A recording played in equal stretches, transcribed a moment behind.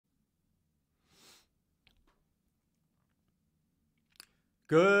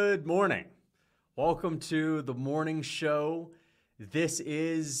Good morning. Welcome to the morning show. This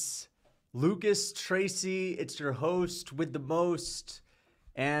is Lucas Tracy. It's your host with the most.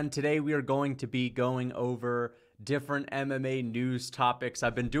 And today we are going to be going over different MMA news topics.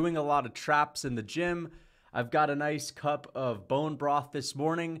 I've been doing a lot of traps in the gym. I've got a nice cup of bone broth this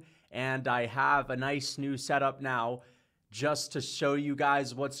morning, and I have a nice new setup now just to show you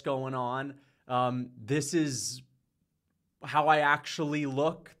guys what's going on. This is how I actually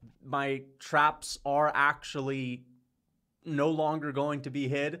look. My traps are actually no longer going to be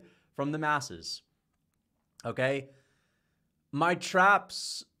hid from the masses. Okay? My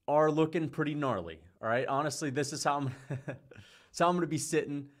traps are looking pretty gnarly. All right? Honestly, this is how I'm going to be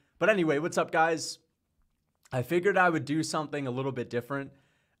sitting. But anyway, what's up, guys? I figured I would do something a little bit different.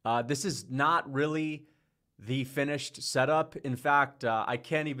 This is not really the finished setup. In fact, I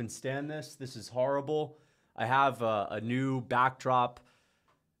can't even stand this. This is horrible. I have a new backdrop.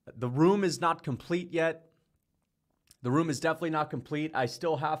 The room is not complete yet. The room is definitely not complete. I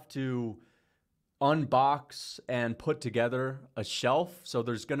still have to unbox and put together a shelf. So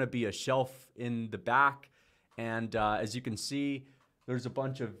there's going to be a shelf in the back. And as you can see, there's a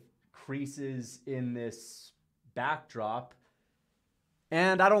bunch of creases in this backdrop.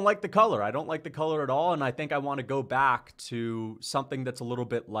 And I don't like the color. I don't like the color at all. And I think I want to go back to something that's a little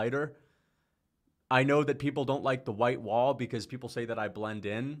bit lighter. I know that people don't like the white wall because people say that I blend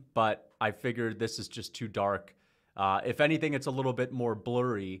in, but I figured this is just too dark. If anything, it's a little bit more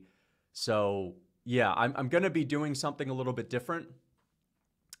blurry. So yeah, I'm going to be doing something a little bit different.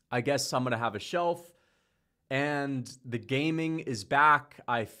 I guess I'm going to have a shelf, and the gaming is back.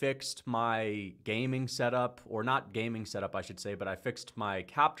 I fixed my gaming setup, or not gaming setup, I should say, but I fixed my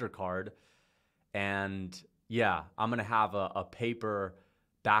capture card. And yeah, I'm going to have a paper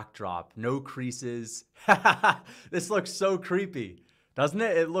backdrop, no creases. This looks so creepy, doesn't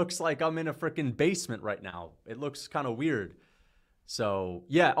it? It looks like I'm in a freaking basement right now. It looks kind of weird. So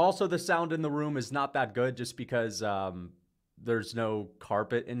yeah, also the sound in the room is not that good just because there's no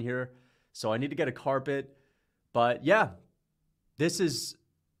carpet in here. So I need to get a carpet. But yeah, this is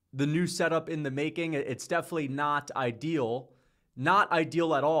the new setup in the making. It's definitely not ideal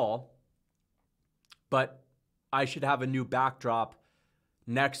at all, but I should have a new backdrop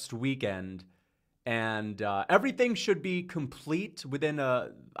next weekend, and everything should be complete within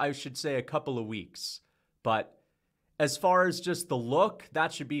I should say a couple of weeks. But as far as just the look,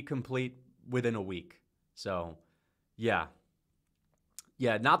 that should be complete within a week. So yeah,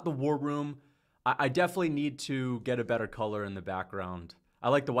 not the war room. I definitely need to get a better color in the background. I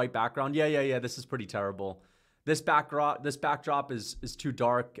like the white background. Yeah, this is pretty terrible. This backdrop is too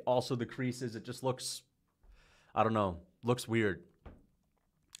dark. Also the creases, it just looks, I don't know, looks weird.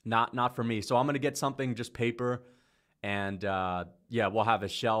 Not for me. So I'm going to get something just paper, and yeah, we'll have a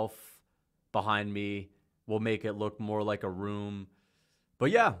shelf behind me. We'll make it look more like a room. But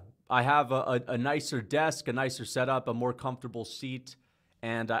yeah, I have a nicer desk, a nicer setup, a more comfortable seat,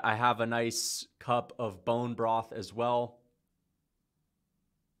 and I have a nice cup of bone broth as well.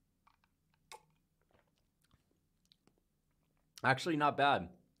 Actually, not bad.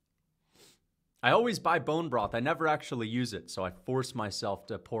 I always buy bone broth. I never actually use it, so I force myself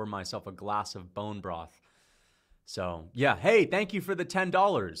to pour myself a glass of bone broth. So, yeah. Hey, thank you for the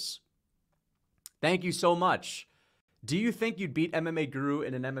 $10. Thank you so much. Do you think you'd beat MMA Guru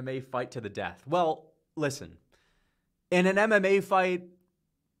in an MMA fight to the death? Well, listen. In an MMA fight,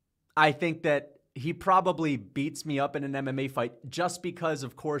 I think that he probably beats me up in an MMA fight just because,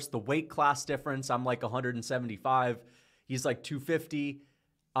 of course, the weight class difference. I'm like 175. He's like 250.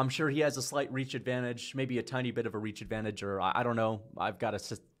 I'm sure he has a slight reach advantage, maybe a tiny bit of a reach advantage, or I don't know. I've got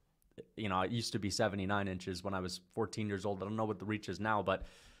a, it used to be 79 inches when I was 14 years old. I don't know what the reach is now, but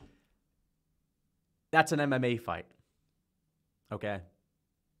that's an MMA fight. Okay.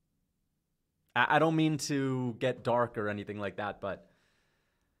 I don't mean to get dark or anything like that, but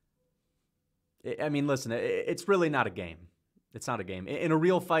I mean, listen, it's really not a game. It's not a game. In a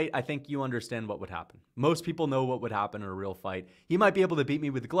real fight, I think you understand what would happen. Most people know what would happen in a real fight. He might be able to beat me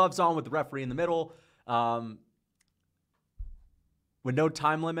with the gloves on, with the referee in the middle. With no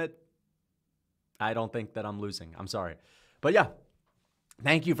time limit, I don't think that I'm losing. I'm sorry. But yeah,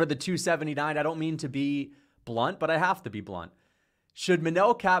 thank you for the $279. I don't mean to be blunt, but I have to be blunt. Should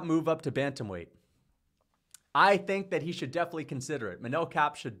Manel Kape move up to bantamweight? I think that he should definitely consider it. Manel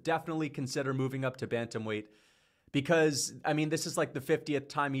Kape should definitely consider moving up to bantamweight. Because, I mean, this is like the 50th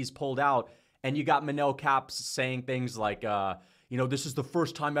time he's pulled out, and you got Manel Kape saying things like, this is the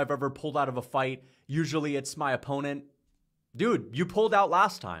first time I've ever pulled out of a fight. Usually it's my opponent. Dude, you pulled out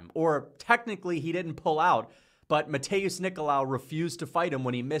last time. Or technically he didn't pull out, but Mateus Nicolau refused to fight him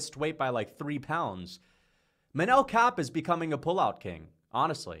when he missed weight by like 3 pounds. Manel Kape is becoming a pullout king,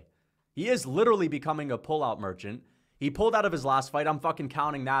 honestly. He is literally becoming a pullout merchant. He pulled out of his last fight. I'm fucking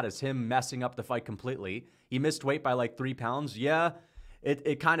counting that as him messing up the fight completely. He missed weight by like 3 pounds. Yeah,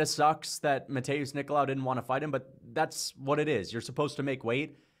 it kind of sucks that Mateus Nicolau didn't want to fight him, but that's what it is. You're supposed to make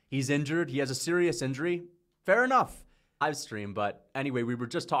weight. He's injured. He has a serious injury. Fair enough. Live stream, but anyway, we were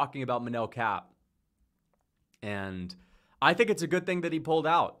just talking about Manel Kape. And I think it's a good thing that he pulled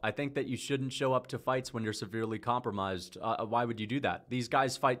out. I think that you shouldn't show up to fights when you're severely compromised. Why would you do that? These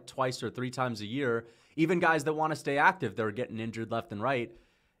guys fight twice or 3 times a year. Even guys that want to stay active, they're getting injured left and right.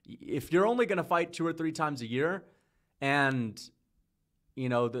 If you're only going to fight 2 or 3 times a year, and you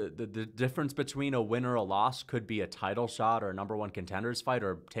know the difference between a win or a loss could be a title shot or a number 1 contenders fight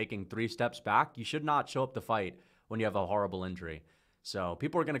or taking 3 steps back, you should not show up to fight when you have a horrible injury. So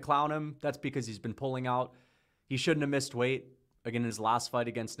people are going to clown him. That's because he's been pulling out. He shouldn't have missed weight again in his last fight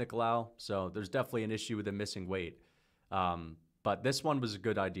against Nicolau. So there's definitely an issue with him missing weight. But this one was a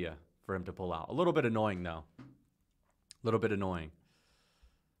good idea for him to pull out. A little bit annoying, though. A little bit annoying.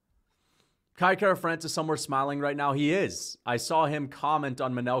 Kai Kara France is somewhere smiling right now. He is. I saw him comment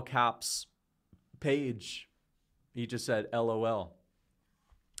on Manel Kape's page. He just said, LOL.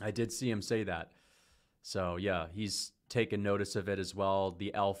 I did see him say that. So, yeah, he's taken notice of it as well.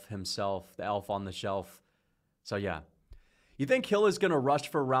 The elf himself, the elf on the shelf. So, yeah. You think Hill is going to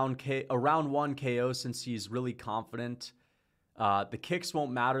rush for a round 1 KO since he's really confident? The kicks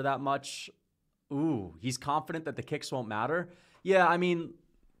won't matter that much. Ooh, he's confident that the kicks won't matter? Yeah, I mean,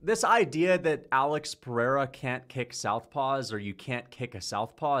 this idea that Alex Pereira can't kick southpaws or you can't kick a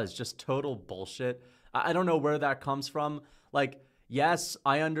southpaw is just total bullshit. I don't know where that comes from. Like, yes,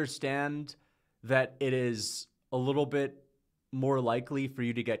 I understand that it is a little bit more likely for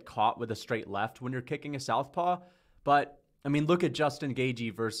you to get caught with a straight left when you're kicking a southpaw. But, I mean, look at Justin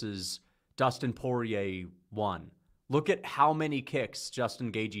Gaethje versus Dustin Poirier 1. Look at how many kicks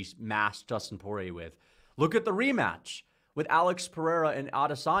Justin Gaethje masked Dustin Poirier with. Look at the rematch with Alex Pereira and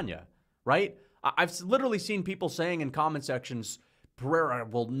Adesanya, right? I've literally seen people saying in comment sections, Pereira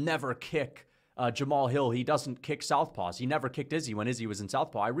will never kick Jamal Hill. He doesn't kick southpaws. He never kicked Izzy when Izzy was in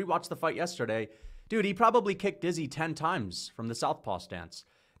southpaw. I rewatched the fight yesterday. Dude, he probably kicked Izzy 10 times from the southpaw stance.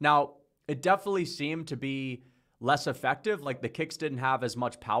 Now, it definitely seemed to be less effective. Like, the kicks didn't have as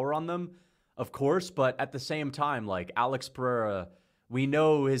much power on them, of course, but at the same time, like, Alex Pereira, we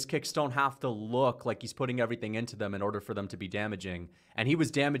know his kicks don't have to look like he's putting everything into them in order for them to be damaging. And he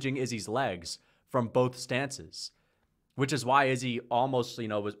was damaging Izzy's legs from both stances, which is why Izzy almost,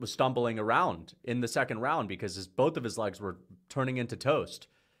 was stumbling around in the second round because both of his legs were turning into toast.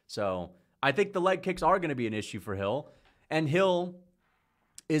 So I think the leg kicks are going to be an issue for Hill. And Hill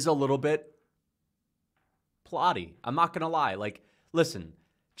is a little bit plotty. I'm not going to lie. Like, listen,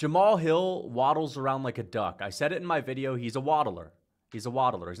 Jamal Hill waddles around like a duck. I said it in my video. He's a waddler. He's a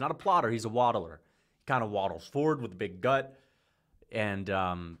waddler. He's not a plotter. He's a waddler. He kind of waddles forward with a big gut. And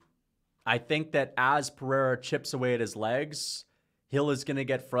I think that as Pereira chips away at his legs, Hill is going to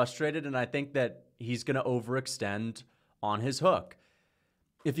get frustrated. And I think that he's going to overextend on his hook.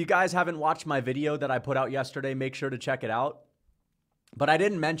 If you guys haven't watched my video that I put out yesterday, make sure to check it out. But I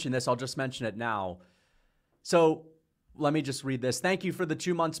didn't mention this. I'll just mention it now. So let me just read this. Thank you for the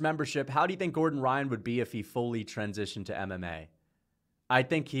 2 months membership. How do you think Gordon Ryan would be if he fully transitioned to MMA? I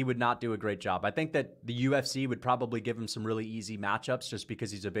think he would not do a great job. I think that the UFC would probably give him some really easy matchups just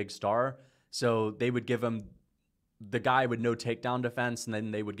because he's a big star. So they would give him the guy with no takedown defense, and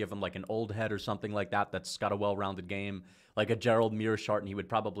then they would give him like an old head or something like that that's got a well-rounded game, like a Gerald Meerschaert, and he would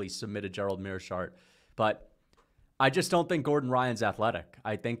probably submit a Gerald Meerschaert. But I just don't think Gordon Ryan's athletic.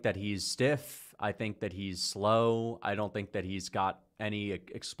 I think that he's stiff. I think that he's slow. I don't think that he's got any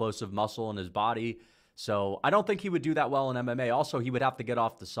explosive muscle in his body. So I don't think he would do that well in MMA. Also, he would have to get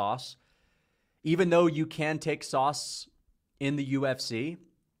off the sauce. Even though you can take sauce in the UFC,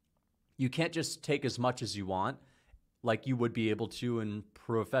 you can't just take as much as you want like you would be able to in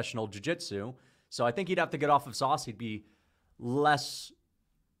professional jiu-jitsu. So I think he'd have to get off of sauce. He'd be less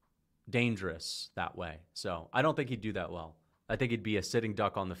dangerous that way. So I don't think he'd do that well. I think he'd be a sitting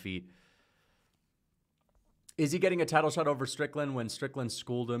duck on the feet. Is he getting a title shot over Strickland when Strickland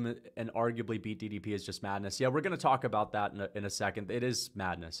schooled him and arguably beat DDP is just madness? Yeah, we're going to talk about that in a second. It is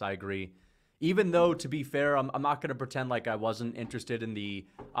madness. I agree. Even though, to be fair, I'm not going to pretend like I wasn't interested in the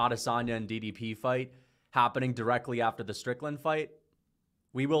Adesanya and DDP fight happening directly after the Strickland fight.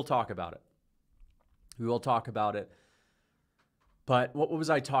 We will talk about it. We will talk about it. But what was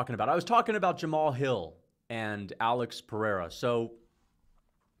I talking about? I was talking about Jamal Hill and Alex Pereira. So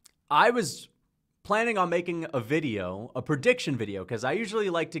I was planning on making a video, a prediction video, because I usually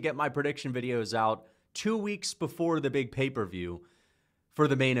like to get my prediction videos out 2 weeks before the big pay-per-view for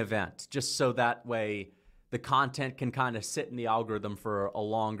the main event, just so that way the content can kind of sit in the algorithm for a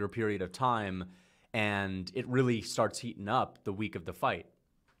longer period of time and it really starts heating up the week of the fight.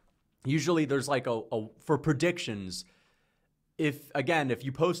 Usually there's like for predictions, if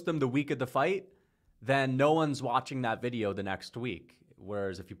you post them the week of the fight, then no one's watching that video the next week.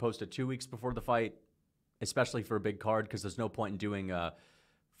 Whereas if you post it 2 weeks before the fight, especially for a big card, because there's no point in doing a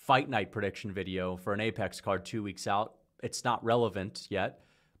fight night prediction video for an Apex card 2 weeks out. It's not relevant yet,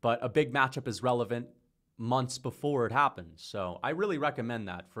 but a big matchup is relevant months before it happens. So I really recommend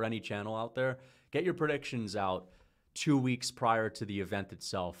that for any channel out there. Get your predictions out 2 weeks prior to the event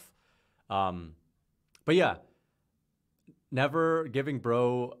itself. But yeah, never giving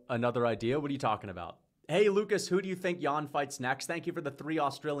bro another idea. What are you talking about? Hey, Lucas, who do you think Jan fights next? Thank you for the $3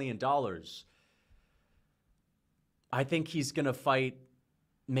 Australian. I think he's going to fight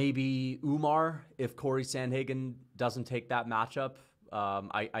maybe Umar if Corey Sandhagen doesn't take that matchup.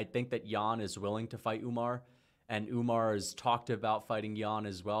 I think that Jan is willing to fight Umar, and Umar has talked about fighting Jan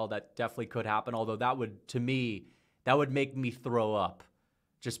as well. That definitely could happen, although that would, to me, that would make me throw up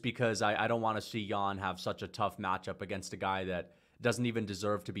just because I don't want to see Jan have such a tough matchup against a guy that doesn't even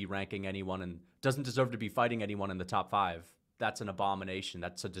deserve to be ranking anyone and doesn't deserve to be fighting anyone in the top 5. That's an abomination.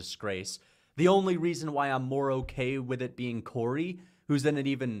 That's a disgrace. The only reason why I'm more okay with it being Corey, who's in an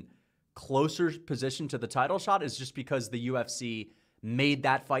even closer position to the title shot, is just because the UFC made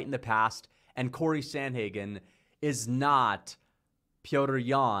that fight in the past, and Corey Sandhagen is not Petr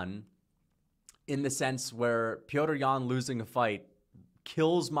Yan in the sense where Petr Yan losing a fight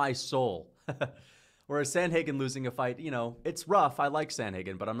kills my soul. Whereas Sandhagen losing a fight, you know, it's rough. I like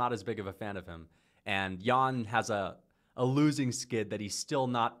Sandhagen, but I'm not as big of a fan of him. And Jan has a losing skid that he's still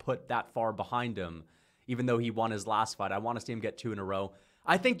not put that far behind him, even though he won his last fight. I want to see him get 2 in a row.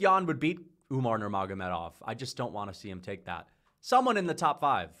 I think Jan would beat Umar Nurmagomedov. I just don't want to see him take that. Someone in the top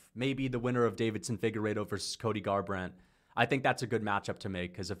 5, maybe the winner of Davidson Figueiredo versus Cody Garbrandt. I think that's a good matchup to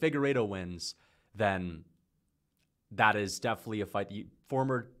make, because if Figueiredo wins, then that is definitely a fight. The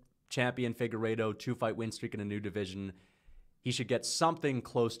former champion Figueiredo, 2-fight win streak in a new division. He should get something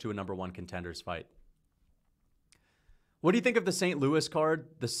close to a #1 contenders fight. What do you think of the St. Louis card?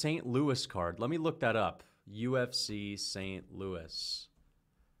 The St. Louis card. Let me look that up. UFC St. Louis.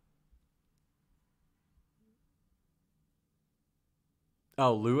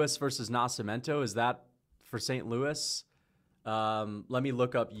 Oh, Lewis versus Nascimento. Is that for St. Louis? Let me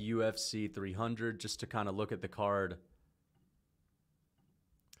look up UFC 300 just to kind of look at the card.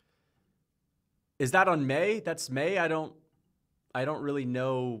 Is that on May? That's May. I don't really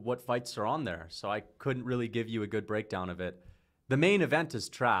know what fights are on there, so I couldn't really give you a good breakdown of it. The main event is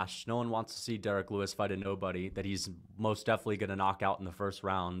trash. No one wants to see Derek Lewis fight a nobody that he's most definitely going to knock out in the first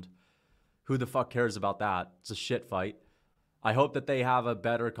round. Who the fuck cares about that? It's a shit fight. I hope that they have a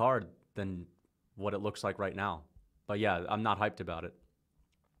better card than what it looks like right now. But yeah, I'm not hyped about it.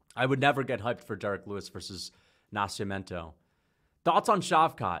 I would never get hyped for Derek Lewis versus Nascimento. Thoughts on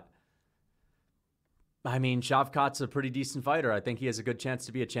Shavkat? I mean, Shavkat's a pretty decent fighter. I think he has a good chance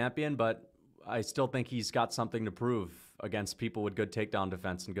to be a champion, but I still think he's got something to prove against people with good takedown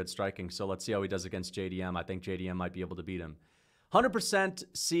defense and good striking. So let's see how he does against JDM. I think JDM might be able to beat him. 100%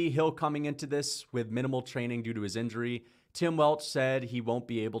 see Hill coming into this with minimal training due to his injury. Tim Welch said he won't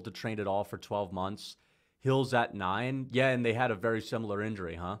be able to train at all for 12 months. Hill's at 9. Yeah, and they had a very similar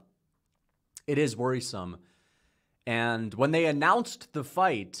injury, huh? It is worrisome. And when they announced the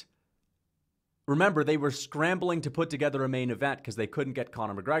fight, remember, they were scrambling to put together a main event because they couldn't get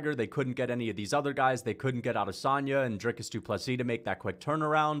Conor McGregor. They couldn't get any of these other guys. They couldn't get Adesanya and Dricus Du Plessis to make that quick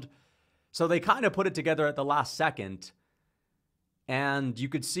turnaround. So they kind of put it together at the last second. And you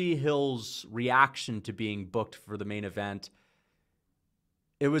could see Hill's reaction to being booked for the main event.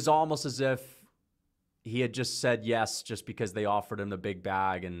 It was almost as if he had just said yes just because they offered him the big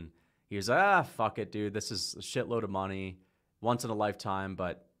bag. And he was like, fuck it, dude. This is a shitload of money. Once in a lifetime.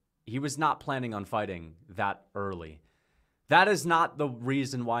 But he was not planning on fighting that early. That is not the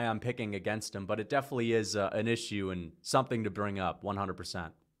reason why I'm picking against him, but it definitely is an issue and something to bring up,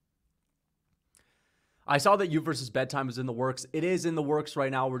 100%. I saw that You versus Bedtime is in the works. It is in the works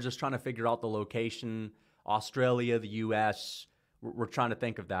right now. We're just trying to figure out the location. Australia, the US. We're trying to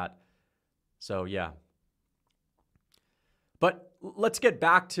think of that. So, yeah. But let's get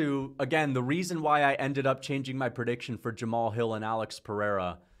back to, again, the reason why I ended up changing my prediction for Jamal Hill and Alex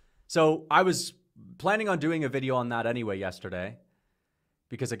Pereira. So I was planning on doing a video on that anyway yesterday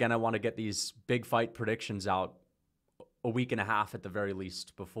because, again, I want to get these big fight predictions out a week and a half at the very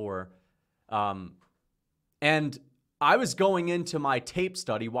least before. And I was going into my tape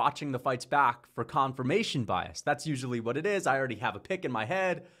study, watching the fights back for confirmation bias. That's usually what it is. I already have a pick in my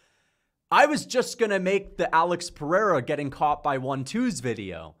head. I was just going to make the Alex Pereira getting caught by 1-2s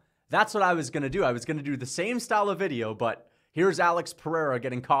video. That's what I was going to do. I was going to do the same style of video, but here's Alex Pereira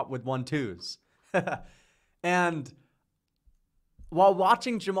getting caught with 1-2s. And while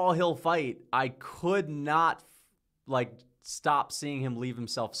watching Jamal Hill fight, I could not stop seeing him leave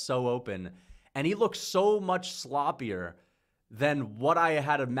himself so open. And he looks so much sloppier than what I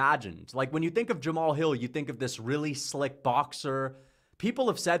had imagined. Like, when you think of Jamal Hill, you think of this really slick boxer. People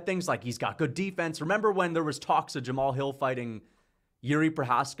have said things like he's got good defense. Remember when there was talks of Jamal Hill fighting Yuri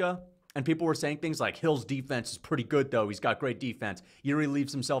Prohaska? And people were saying things like, Hill's defense is pretty good, though. He's got great defense. Yuri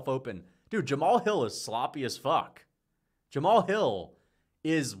leaves himself open. Dude, Jamal Hill is sloppy as fuck. Jamal Hill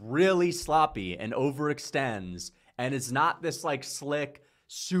is really sloppy and overextends and is not this slick,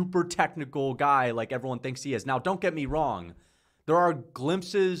 super technical guy like everyone thinks he is. Now, don't get me wrong. There are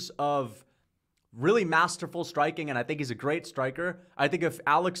glimpses of really masterful striking, and I think he's a great striker. I think if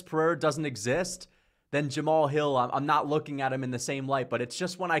Alex Pereira doesn't exist, then Jamal Hill, I'm not looking at him in the same light, but it's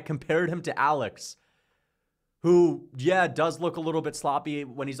just when I compared him to Alex, who, yeah, does look a little bit sloppy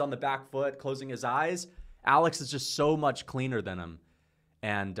when he's on the back foot, closing his eyes. Alex is just so much cleaner than him.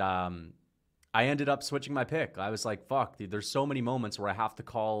 And I ended up switching my pick. I was like, fuck, dude, there's so many moments where I have to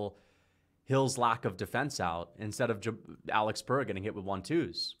call Hill's lack of defense out instead of Alex Pereira getting hit with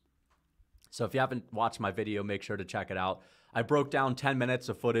 1-2s. So if you haven't watched my video, make sure to check it out. I broke down 10 minutes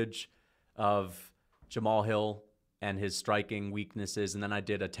of footage of Jamal Hill and his striking weaknesses, and then I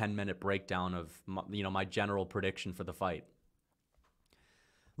did a 10-minute breakdown of my general prediction for the fight.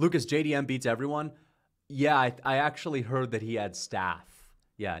 Lucas, JDM beats everyone. Yeah, I actually heard that he had staff.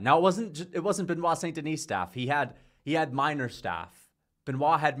 Yeah, now it wasn't Benoit Saint Denis staff. He had minor staff.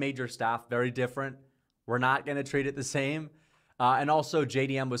 Benoit had major staff, very different. We're not going to treat it the same. And also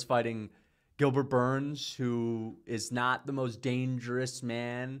JDM was fighting Gilbert Burns, who is not the most dangerous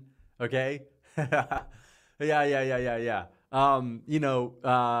man. Okay. Yeah. Yeah,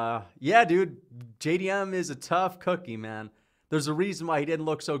 dude, JDM is a tough cookie, man. There's a reason why he didn't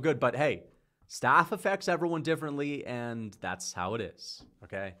look so good, but hey, staff affects everyone differently, and that's how it is,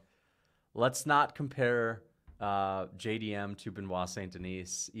 okay? Let's not compare JDM to Benoit Saint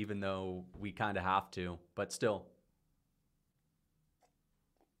Denis, even though we kind of have to, but still.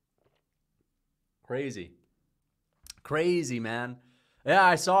 Crazy, man. Yeah,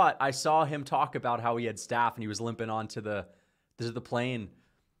 I saw it. I saw him talk about how he had staff and he was limping onto the plane.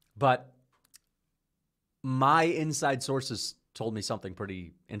 But my inside sources told me something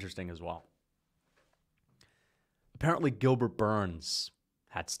pretty interesting as well. Apparently, Gilbert Burns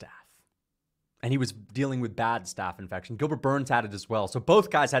had staph. And he was dealing with bad staph infection. Gilbert Burns had it as well. So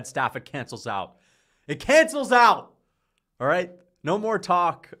both guys had staph. It cancels out. It cancels out. All right? No more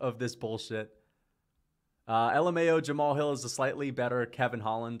talk of this bullshit. LMAO, Jamal Hill is a slightly better Kevin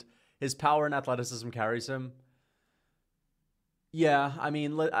Holland. His power and athleticism carries him. Yeah, I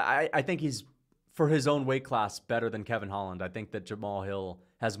mean, I think he's, for his own weight class, better than Kevin Holland. I think that Jamal Hill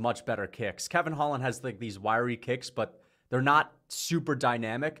has much better kicks. Kevin Holland has these wiry kicks, but they're not super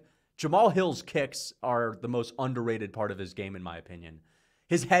dynamic. Jamal Hill's kicks are the most underrated part of his game, in my opinion.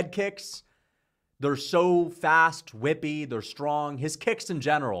 His head kicks, they're so fast, whippy, they're strong. His kicks in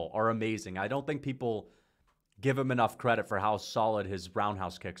general are amazing. I don't think people give him enough credit for how solid his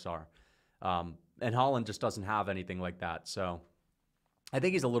roundhouse kicks are. And Holland just doesn't have anything like that. So I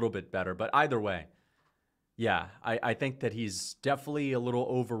think he's a little bit better. But either way, yeah, I think that he's definitely a little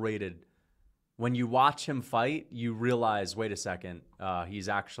overrated. When you watch him fight, you realize, wait a second, he's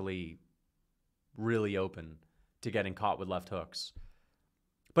actually really open to getting caught with left hooks.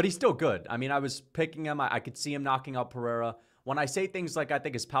 But he's still good. I mean, I was picking him. I could see him knocking out Pereira. When I say things like I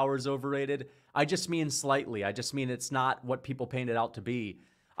think his power is overrated, I just mean slightly. I just mean it's not what people paint it out to be.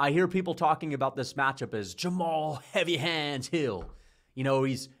 I hear people talking about this matchup as Jamal Heavy Hands Hill. You know,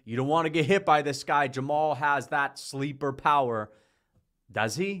 you don't want to get hit by this guy. Jamal has that sleeper power.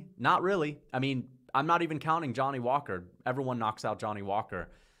 Does he? Not really. I mean, I'm not even counting Johnny Walker. Everyone knocks out Johnny Walker.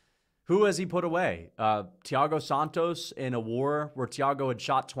 Who has he put away? Thiago Santos in a war where Thiago had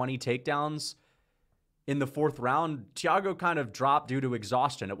shot 20 takedowns. In the fourth round, Thiago kind of dropped due to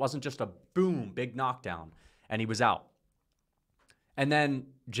exhaustion. It wasn't just a boom, big knockdown, and he was out. And then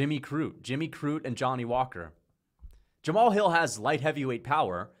Jimmy Crute and Johnny Walker. Jamal Hill has light heavyweight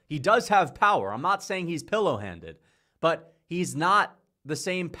power. He does have power. I'm not saying he's pillow-handed, but he's not the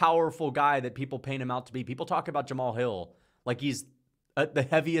same powerful guy that people paint him out to be. People talk about Jamal Hill like he's the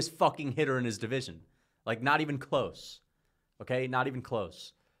heaviest fucking hitter in his division. Like, not even close. Okay? Not even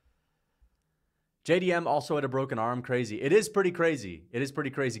close. JDM also had a broken arm. Crazy. It is pretty crazy. It is pretty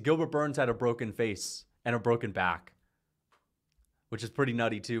crazy. Gilbert Burns had a broken face and a broken back, which is pretty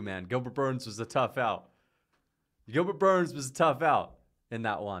nutty too, man. Gilbert Burns was a tough out. Gilbert Burns was a tough out in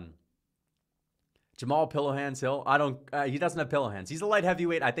that one. Jamal Pillow Hands Hill. He doesn't have pillow hands. He's a light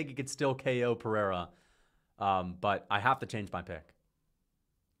heavyweight. I think he could still KO Pereira. But I have to change my pick.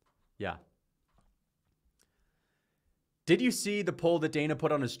 Yeah. Did you see the poll that Dana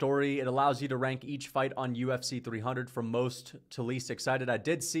put on his story? It allows you to rank each fight on UFC 300 from most to least excited. I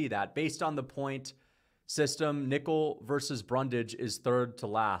did see that. Based on the point system, Nickel versus Brundage is third to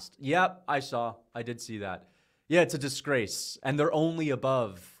last. Yep, I did see that. Yeah, it's a disgrace. And they're only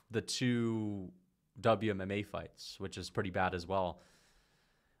above the 2 WMMA fights, which is pretty bad as well.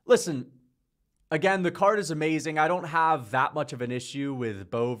 Listen, again, the card is amazing. I don't have that much of an issue with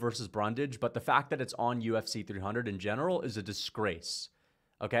Bo versus Brundage, but the fact that it's on UFC 300 in general is a disgrace,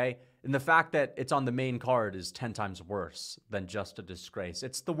 okay? And the fact that it's on the main card is 10 times worse than just a disgrace.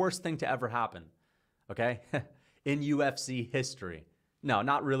 It's the worst thing to ever happen, okay? In UFC history. No,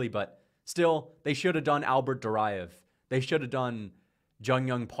 not really, but still, they should have done Albert Duraev. They should have done Jung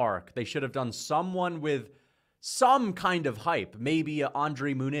Young Park. They should have done someone with some kind of hype. Maybe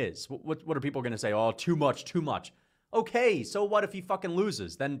Andre Muniz. What are people going to say? Oh, too much. Okay, so what if he fucking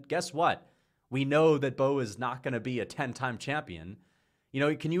loses? Then guess what? We know that Bo is not going to be a 10-time champion. You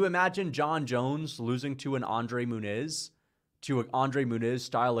know, can you imagine John Jones losing to an Andre Muniz? To an Andre Muniz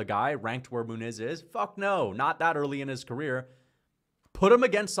style of guy, ranked where Muniz is? Fuck no, not that early in his career. Put him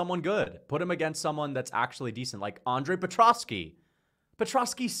against someone good. Put him against someone that's actually decent, like Andre Petroski.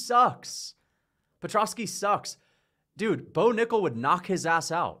 Petroski sucks. Dude, Bo Nickel would knock his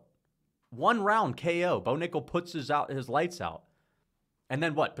ass out. 1 round KO. Bo Nickel puts his lights out. And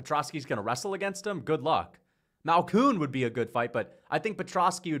then what? Petroski's going to wrestle against him? Good luck. Malkoun would be a good fight, but I think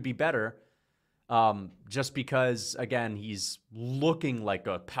Petroski would be better just because, again, he's looking like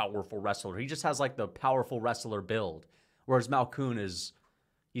a powerful wrestler. He just has like the powerful wrestler build, whereas Malkoun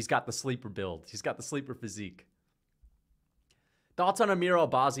he's got the sleeper build. He's got the sleeper physique. Thoughts on Amir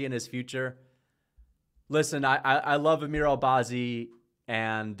Albazi and his future? Listen, I love Amir Albazi,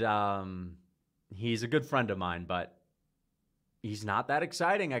 and he's a good friend of mine, but he's not that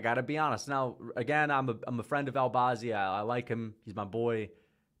exciting. I got to be honest. Now, again, I'm a friend of Albazi. I like him. He's my boy,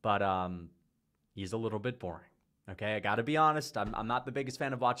 but he's a little bit boring. Okay, I got to be honest. I'm not the biggest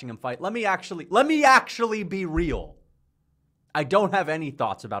fan of watching him fight. Let me actually be real. I don't have any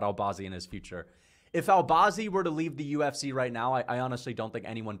thoughts about Albazi and his future. If Albazi were to leave the UFC right now, I honestly don't think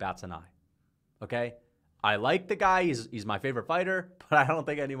anyone bats an eye. Okay? I like the guy. He's my favorite fighter, but I don't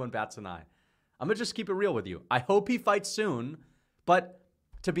think anyone bats an eye. I'm going to just keep it real with you. I hope he fights soon, but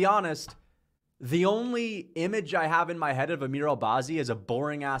to be honest, the only image I have in my head of Amir Albazi is a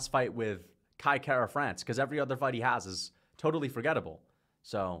boring-ass fight with Kai Kara France, because every other fight he has is totally forgettable.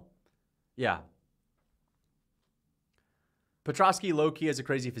 So, yeah. Petroski low-key has a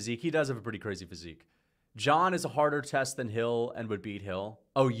crazy physique. He does have a pretty crazy physique. John is a harder test than Hill and would beat Hill.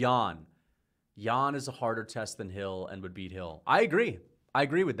 Oh, Jan. Jan is a harder test than Hill and would beat Hill. I agree. I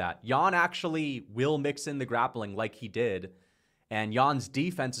agree with that. Jan actually will mix in the grappling like he did, and Jan's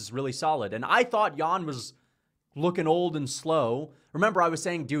defense is really solid. And I thought Jan was looking old and slow. Remember, I was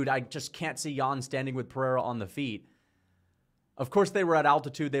saying, dude, I just can't see Jan standing with Pereira on the feet. Of course, they were at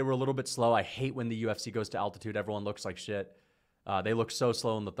altitude. They were a little bit slow. I hate when the UFC goes to altitude. Everyone looks like shit. They look so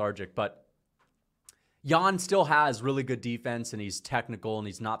slow and lethargic. But Jan still has really good defense, and he's technical, and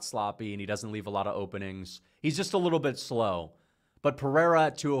he's not sloppy, and he doesn't leave a lot of openings. He's just a little bit slow. But Pereira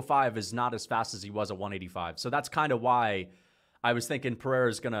at 205 is not as fast as he was at 185. So that's kind of why I was thinking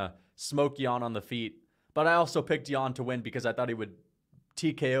Pereira's going to smoke Jan on the feet. But I also picked Jan to win because I thought he would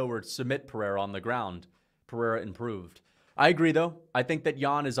TKO or submit Pereira on the ground. Pereira improved. I agree, though. I think that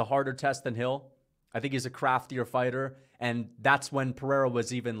Jan is a harder test than Hill. I think he's a craftier fighter. And that's when Pereira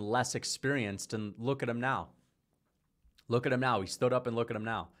was even less experienced. And look at him now. Look at him now. He stood up and look at him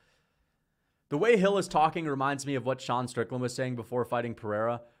now. The way Hill is talking reminds me of what Sean Strickland was saying before fighting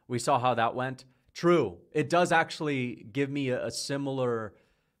Pereira. We saw how that went. True. It does actually give me a similar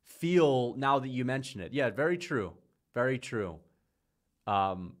feel now that you mention it. Yeah, very true. Very true.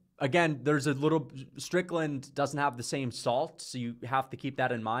 Again, there's a little... Strickland doesn't have the same salt, so you have to keep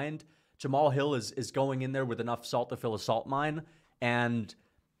that in mind. Jamal Hill is going in there with enough salt to fill a salt mine, and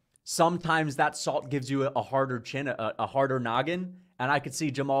sometimes that salt gives you a harder chin, a harder noggin, and I could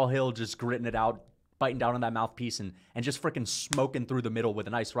see Jamal Hill just gritting it out, biting down on that mouthpiece, and just freaking smoking through the middle with a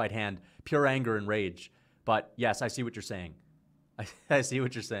nice right hand. Pure anger and rage. But yes, I see what you're saying. I see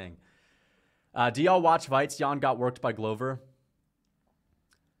what you're saying. Do y'all watch fights? Jan got worked by Glover.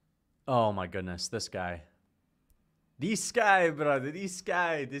 Oh my goodness, this guy. This guy, brother. This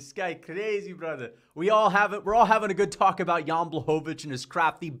guy crazy, brother. We're all having a good talk about Jan Blachowicz and his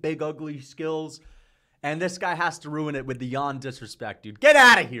crafty, big, ugly skills. And this guy has to ruin it with the Jan disrespect, dude. Get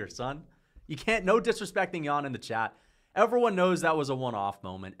out of here, son. You can't, no disrespecting Jan in the chat. Everyone knows that was a one-off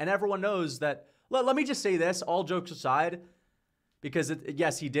moment. And everyone knows that, let me just say this, all jokes aside, because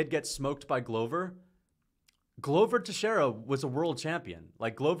yes, he did get smoked by Glover. Glover Teixeira was a world champion.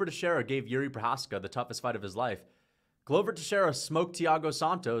 Like, Glover Teixeira gave Yuri Prohaska the toughest fight of his life. Glover Teixeira smoked Thiago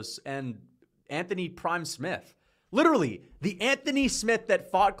Santos and Anthony Prime Smith. Literally, the Anthony Smith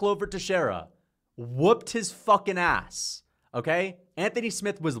that fought Glover Teixeira whooped his fucking ass. Okay? Anthony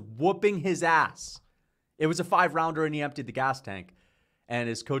Smith was whooping his ass. It was a 5-rounder and he emptied the gas tank. And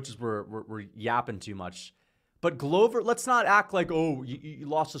his coaches were yapping too much. But Glover, let's not act like, oh, you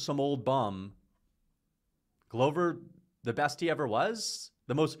lost to some old bum. Glover, the best he ever was?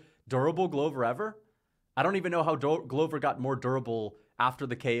 The most durable Glover ever? I don't even know how Glover got more durable after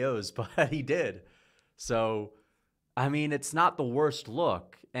the KOs, but he did. So, I mean, it's not the worst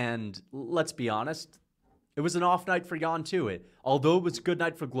look. And let's be honest, it was an off night for Jan too. Although it was a good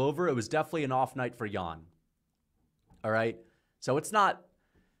night for Glover, it was definitely an off night for Jan. All right? So it's not...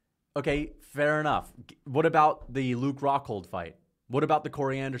 Okay, fair enough. What about the Luke Rockhold fight? What about the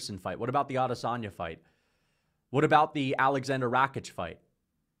Corey Anderson fight? What about the Adesanya fight? What about the Alexander Rakic fight?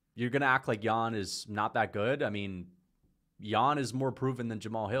 You're going to act like Jan is not that good? I mean, Jan is more proven than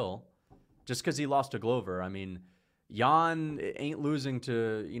Jamal Hill. Just because he lost to Glover. I mean, Jan ain't losing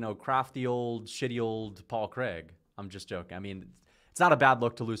to, crafty old, shitty old Paul Craig. I'm just joking. I mean, it's not a bad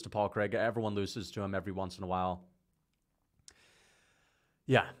look to lose to Paul Craig. Everyone loses to him every once in a while.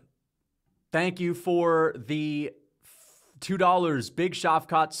 Yeah. Thank you for the $2. Big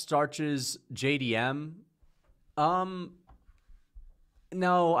Shafkat starches JDM.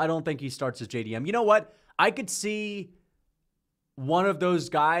 No, I don't think he starts as JDM. You know what? I could see one of those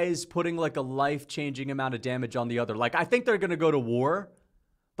guys putting like a life-changing amount of damage on the other. Like, I think they're going to go to war,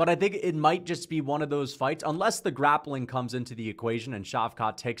 but I think it might just be one of those fights, unless the grappling comes into the equation and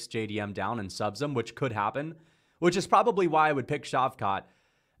Shavkat takes JDM down and subs him, which could happen, which is probably why I would pick Shavkat.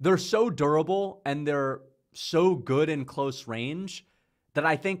 They're so durable and they're so good in close range that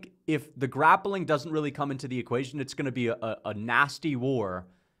I think if the grappling doesn't really come into the equation, it's going to be a nasty war.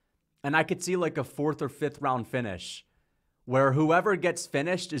 And I could see like a 4th or 5th round finish where whoever gets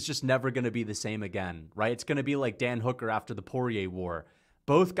finished is just never going to be the same again, right? It's going to be like Dan Hooker after the Poirier war.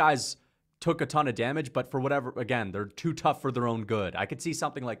 Both guys took a ton of damage, but for whatever, again, they're too tough for their own good. I could see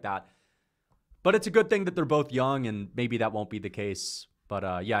something like that. But it's a good thing that they're both young, and maybe that won't be the case.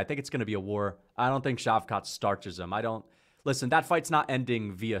 But yeah, I think it's going to be a war. I don't think Shavkat starches him. Listen, that fight's not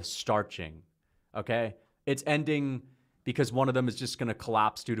ending via starching, okay? It's ending because one of them is just going to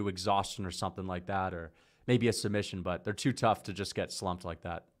collapse due to exhaustion or something like that, or maybe a submission, but they're too tough to just get slumped like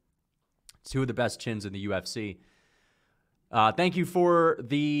that. Two of the best chins in the UFC. Thank you for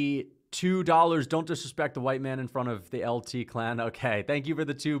the $2. Don't disrespect the white man in front of the LT clan. Okay, thank you for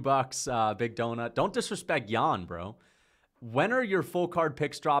the $2, Big Donut. Don't disrespect Jan, bro. When are your full card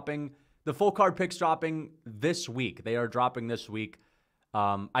picks dropping? The full card picks dropping this week. They are dropping this week.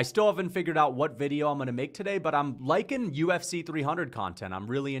 I still haven't figured out what video I'm going to make today, but I'm liking UFC 300 content. I'm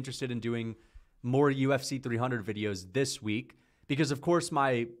really interested in doing more UFC 300 videos this week because, of course,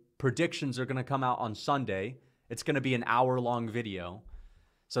 my predictions are going to come out on Sunday. It's going to be an hour-long video.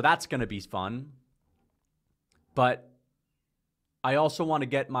 So that's going to be fun. But I also want to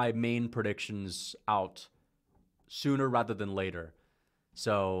get my main predictions out sooner rather than later.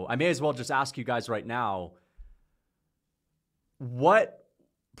 So I may as well just ask you guys right now, what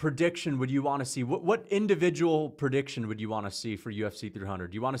prediction would you want to see? What individual prediction would you want to see for UFC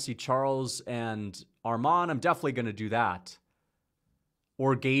 300? Do you want to see Charles and Arman? I'm definitely going to do that.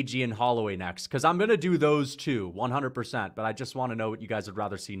 Or Gagey and Holloway next. Because I'm going to do those two, 100%. But I just want to know what you guys would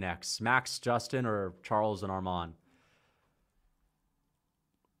rather see next. Max, Justin, or Charles and Arman?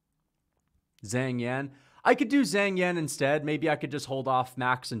 Zhang Yan. I could do Zhang Yan instead. Maybe I could just hold off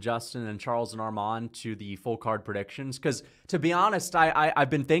Max and Justin and Charles and Armand to the full card predictions. Because to be honest, I've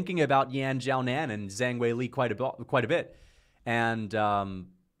been thinking about Yan Jiaonan and Zhang Weili quite a bit. And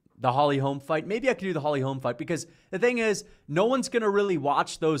the Holly Holm fight, maybe I could do the Holly Holm fight. Because the thing is, no one's going to really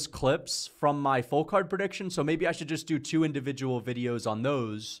watch those clips from my full card prediction. So maybe I should just do 2 individual videos on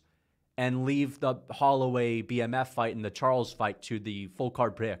those and leave the Holloway BMF fight and the Charles fight to the full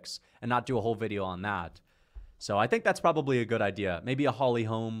card picks and not do a whole video on that. So I think that's probably a good idea. Maybe a Holly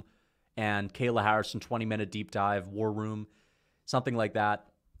Holm and Kayla Harrison 20-minute deep dive, War Room, something like that.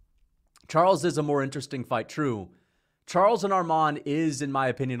 Charles is a more interesting fight, true. Charles and Armand is, in my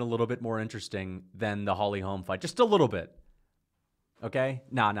opinion, a little bit more interesting than the Holly Holm fight. Just a little bit. Okay?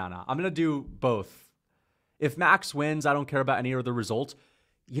 No. I'm going to do both. If Max wins, I don't care about any of the results.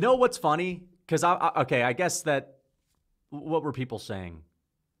 You know what's funny? Because, I guess that, what were people saying?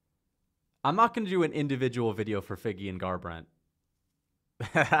 I'm not going to do an individual video for Figgy and Garbrandt.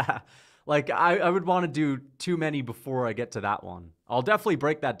 Like, I would want to do too many before I get to that one. I'll definitely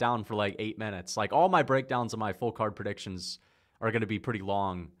break that down for like 8 minutes. Like, all my breakdowns of my full card predictions are going to be pretty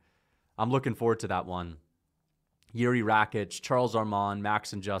long. I'm looking forward to that one. Yuri Rakic, Charles Armand,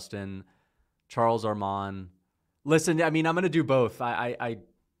 Max and Justin, Charles Armand. Listen, I mean, I'm going to do both. I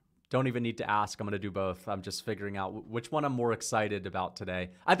don't even need to ask. I'm going to do both. I'm just figuring out which one I'm more excited about today.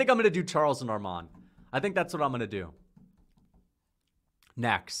 I think I'm going to do Charles and Armand. I think that's what I'm going to do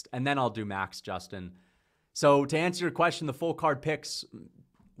next. And then I'll do Max, Justin. So to answer your question, the full card picks,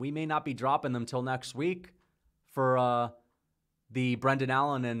 we may not be dropping them till next week for the Brendan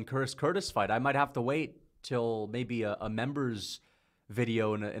Allen and Curtis fight. I might have to wait till maybe a members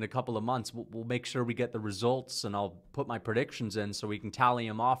video in a couple of months. We'll make sure we get the results, and I'll put my predictions in so we can tally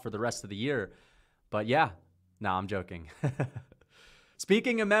them off for the rest of the year. But yeah, no, I'm joking.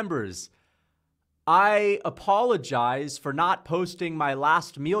 Speaking of members, I apologize for not posting my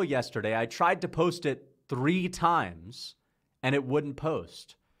last meal yesterday. I tried to post it 3 times and it wouldn't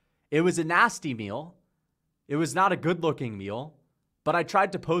post. It was a nasty meal. It was not a good looking meal, but I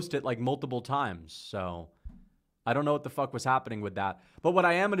tried to post it like multiple times. So I don't know what the fuck was happening with that. But what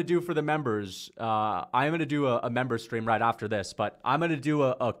I am going to do for the members, I am going to do a member stream right after this, but I'm going to do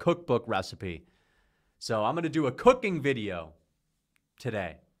a cookbook recipe. So I'm going to do a cooking video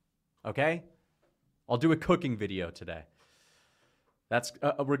today. Okay? I'll do a cooking video today. That's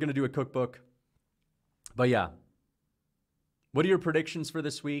we're going to do a cookbook. But yeah. What are your predictions for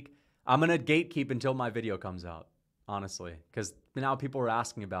this week? I'm going to gatekeep until my video comes out, honestly, because now people are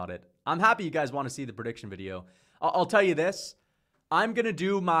asking about it. I'm happy you guys want to see the prediction video. I'll tell you this. I'm going to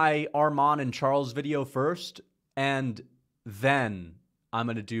do my Armand and Charles video first, and then I'm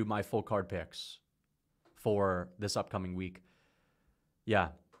going to do my full card picks for this upcoming week. Yeah.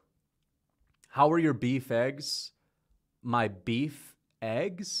 How are your beef eggs? My beef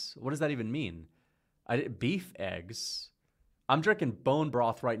eggs? What does that even mean? Beef eggs? I'm drinking bone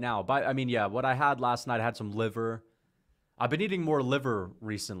broth right now. But I mean, yeah, what I had last night, I had some liver. I've been eating more liver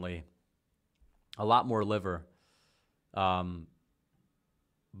recently. A lot more liver. But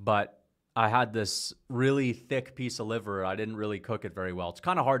I had this really thick piece of liver. I didn't really cook it very well. It's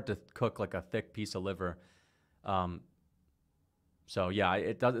kind of hard to cook like a thick piece of liver. So yeah,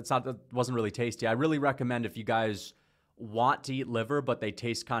 it wasn't really tasty. I really recommend if you guys want to eat liver, but they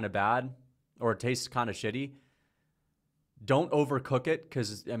taste kind of bad or it tastes kind of shitty, don't overcook it,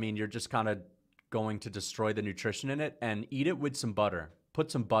 because I mean, you're just kind of going to destroy the nutrition in it, and eat it with some butter.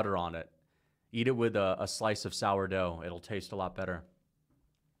 Put some butter on it. Eat it with a slice of sourdough. It'll taste a lot better.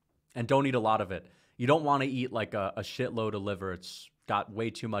 And don't eat a lot of it. You don't want to eat like a shitload of liver. It's got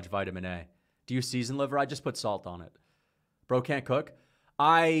way too much vitamin A. Do you season liver? I just put salt on it. Bro can't cook?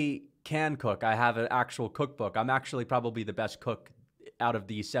 I can cook. I have an actual cookbook. I'm actually probably the best cook out of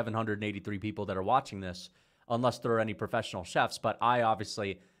the 783 people that are watching this, unless there are any professional chefs. But I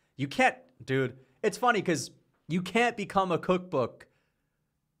obviously, you can't, dude. It's funny because you can't become a cookbook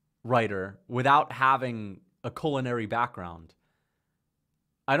writer without having a culinary background.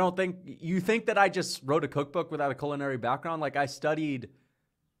 I don't think, you think that I just wrote a cookbook without a culinary background? Like, I studied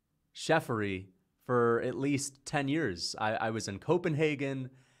chefery for at least 10 years. I was in Copenhagen.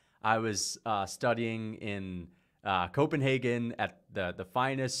 I was studying in Copenhagen at the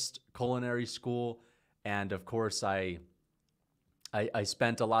finest culinary school. And of course, I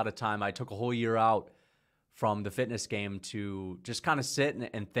spent a lot of time. I took a whole year out from the fitness game to just kind of sit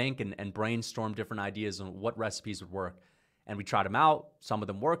and think and brainstorm different ideas on what recipes would work. And we tried them out. Some of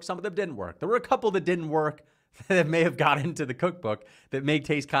them worked. Some of them didn't work. There were a couple that didn't work that may have got into the cookbook that may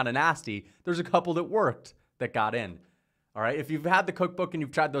taste kind of nasty. There's a couple that worked that got in. All right. If you've had the cookbook and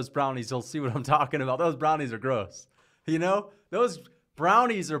you've tried those brownies, you'll see what I'm talking about. Those brownies are gross. You know, those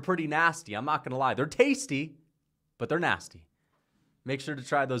brownies are pretty nasty. I'm not going to lie. They're tasty, but they're nasty. Make sure to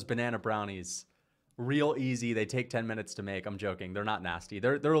try those banana brownies. Real easy. They take 10 minutes to make. I'm joking. They're not nasty.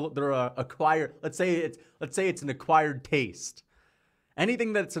 They're acquired. Let's say it's an acquired taste.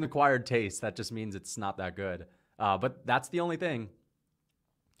 Anything that's an acquired taste, that just means it's not that good. But that's the only thing.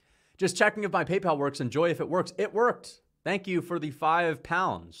 Just checking if my PayPal works. Enjoy if it works. It worked. Thank you for the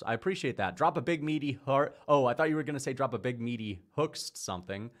 £5. I appreciate that. Drop a big meaty heart. Oh, I thought you were going to say drop a big meaty hooks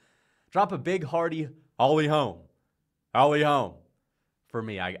something. Drop a big hearty Ollie home. Ollie home. For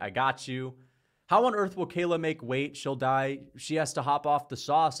me, I got you. How on earth will Kayla make weight? She'll die. She has to hop off the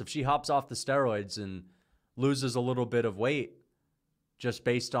sauce. If she hops off the steroids and loses a little bit of weight just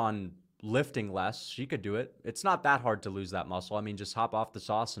based on lifting less, she could do it. It's not that hard to lose that muscle. I mean, just hop off the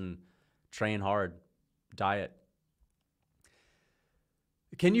sauce and train hard. Diet.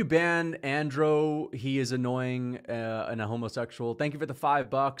 Can you ban Andro? He is annoying and a homosexual. Thank you for the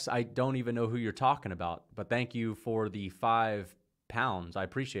 $5. I don't even know who you're talking about, but thank you for the £5. I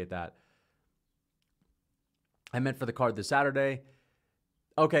appreciate that. I meant for the card this Saturday.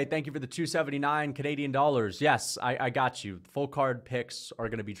 Okay, thank you for the $2.79 Canadian dollars. Yes, I got you. Full card picks are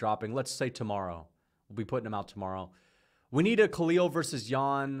going to be dropping. Let's say tomorrow. We'll be putting them out tomorrow. We need a Khalil versus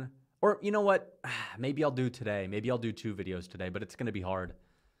Jan. Or, you know what? Maybe I'll do today. Maybe I'll do 2 videos today, but it's going to be hard.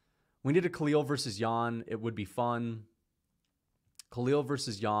 We need a Khalil versus Jan. It would be fun. Khalil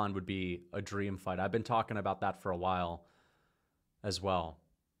versus Jan would be a dream fight. I've been talking about that for a while as well.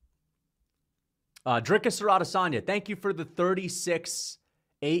 Dricus Du Adesanya, thank you for the 36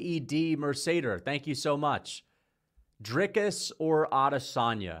 AED Mercader. Thank you so much. Dricus or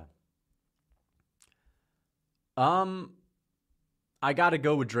Adesanya? I got to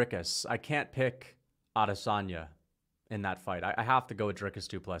go with Dricus. I can't pick Adesanya in that fight. I have to go with Dricus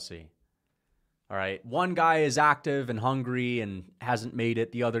Du Plessis. All right. One guy is active and hungry and hasn't made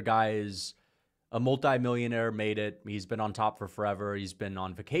it. The other guy is a multimillionaire, made it. He's been on top for forever. He's been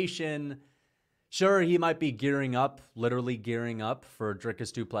on vacation. Sure, he might be gearing up, literally gearing up for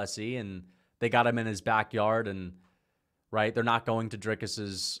Dricus Du Plessis, and they got him in his backyard, and, right, they're not going to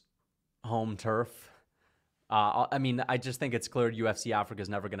Dricus's home turf. I mean, I just think it's clear UFC Africa is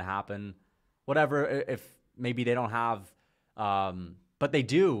never going to happen. Whatever, if maybe they don't have, but they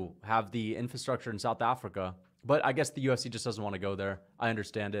do have the infrastructure in South Africa. But I guess the UFC just doesn't want to go there. I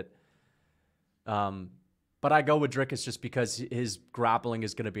understand it. But I go with Dricus just because his grappling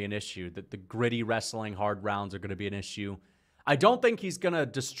is going to be an issue. The gritty wrestling, hard rounds are going to be an issue. I don't think he's going to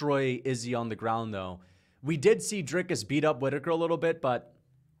destroy Izzy on the ground, though. We did see Dricus beat up Whitaker a little bit, but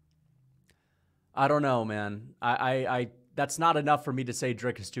I don't know, man. I that's not enough for me to say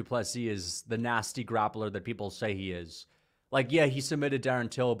Dricus Du Plessis is the nasty grappler that people say he is. Like, yeah, he submitted Darren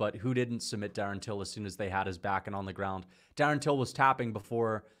Till, but who didn't submit Darren Till as soon as they had his back and on the ground? Darren Till was tapping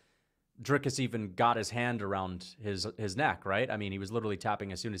before Dricus even got his hand around his neck, right? I mean, he was literally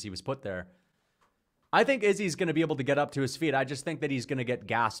tapping as soon as he was put there. I think Izzy's going to be able to get up to his feet. I just think that he's going to get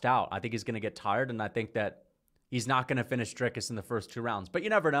gassed out. I think he's going to get tired, and I think that he's not going to finish Dricus in the first 2 rounds. But you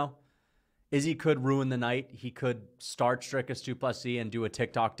never know. Izzy could ruin the night. He could start Dricus Du Plessis and do a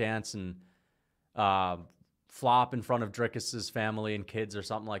TikTok dance and flop in front of Dricus's family and kids or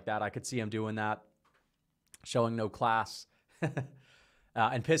something like that. I could see him doing that, showing no class,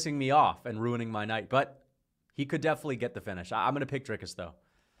 and pissing me off and ruining my night. But he could definitely get the finish. I'm going to pick Dricus, though.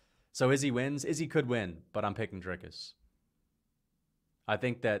 So Izzy wins. Izzy could win, but I'm picking Dricus. I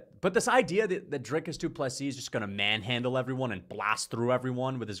think that, but this idea that Dricus Du Plessis is just going to manhandle everyone and blast through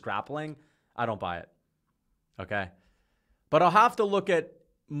everyone with his grappling, I don't buy it. Okay? But I'll have to look at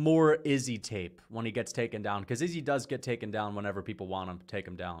more Izzy tape when he gets taken down, because Izzy does get taken down whenever people want him to take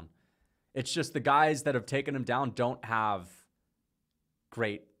him down. It's just the guys that have taken him down don't have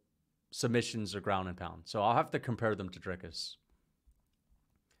great submissions or ground and pound. So I'll have to compare them to Dricus.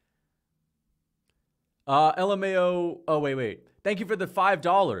 LMAO, oh, wait. Thank you for the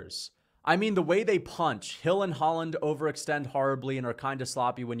 $5. I mean, the way they punch, Hill and Holland overextend horribly and are kind of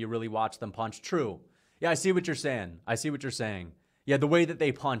sloppy when you really watch them punch. True. Yeah, I see what you're saying. Yeah, the way that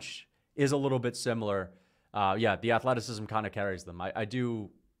they punch is a little bit similar. Yeah, the athleticism kind of carries them. I do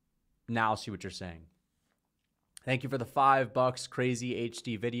now see what you're saying. Thank you for the $5, crazy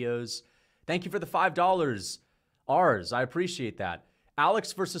HD videos. Thank you for the $5, ours. I appreciate that.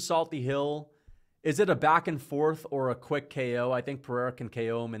 Alex versus Salty Hill. Is it a back and forth or a quick KO? I think Pereira can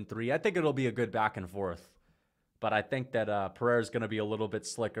KO him in 3. I think it'll be a good back and forth. But I think that Pereira's going to be a little bit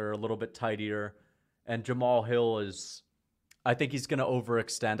slicker, a little bit tidier. And Jamal Hill is, I think he's going to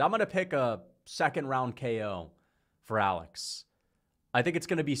overextend. I'm going to pick a second round KO for Alex. I think it's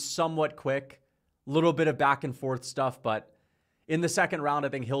going to be somewhat quick, a little bit of back and forth stuff. But in the second round, I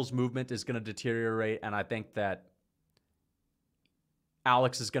think Hill's movement is going to deteriorate. And I think that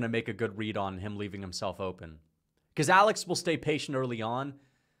Alex is going to make a good read on him leaving himself open. Because Alex will stay patient early on.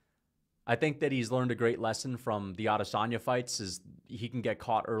 I think that he's learned a great lesson from the Adesanya fights, is he can get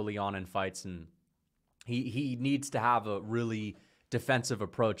caught early on in fights, and he needs to have a really defensive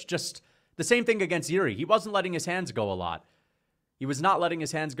approach. Just the same thing against Yuri. He wasn't letting his hands go a lot. He was not letting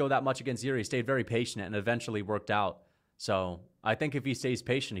his hands go that much against Yuri. He stayed very patient and eventually worked out. So I think if he stays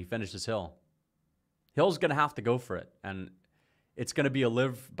patient, he finishes Hill. Hill's going to have to go for it. And it's going to be a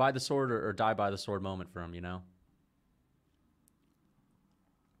live by the sword or die by the sword moment for him, you know?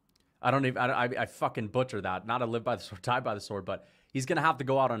 I fucking butcher that. Not a live by the sword, die by the sword, but he's going to have to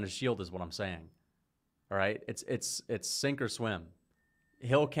go out on his shield is what I'm saying. All right? It's sink or swim.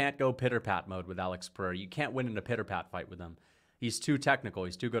 Hill can't go pitter-pat mode with Alex Pereira. You can't win in a pitter-pat fight with him. He's too technical.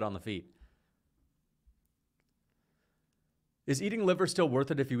 He's too good on the feet. Is eating liver still worth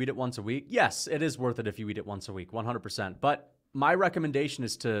it if you eat it once a week? Yes, it is worth it if you eat it once a week, 100%. But my recommendation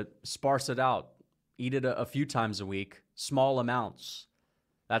is to sparse it out. Eat it a few times a week, small amounts.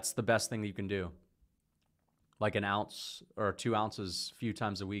 That's the best thing that you can do. Like an ounce or 2 ounces a few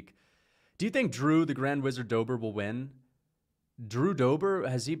times a week. Do you think Drew, the Grand Wizard Dober, will win? Drew Dober,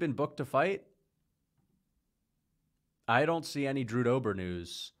 has he been booked to fight? I don't see any Drew Dober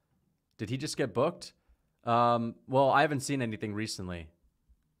news. Did he just get booked? Well, I haven't seen anything recently.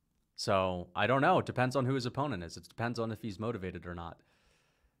 So, I don't know. It depends on who his opponent is. It depends on if he's motivated or not.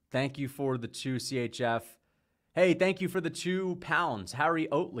 Thank you for the 2 CHF. Hey, thank you for the 2 pounds. Harry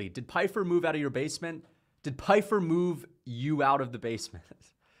Oatley. Did Pfeiffer move out of your basement? Did Pfeiffer move you out of the basement?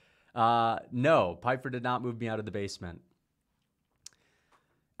 No, Pfeiffer did not move me out of the basement.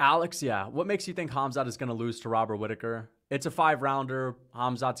 Alex, yeah. What makes you think Khamzat is going to lose to Robert Whittaker? It's a 5-rounder.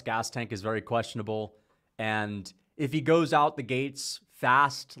 Khamzat's gas tank is very questionable. And if he goes out the gates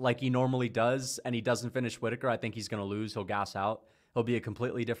fast like he normally does and he doesn't finish Whittaker, I think he's going to lose. He'll gas out. He'll be a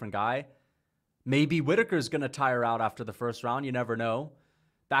completely different guy. Maybe Whittaker's going to tire out after the first round. You never know.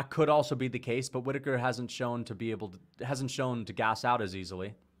 That could also be the case, but Whittaker hasn't shown to gas out as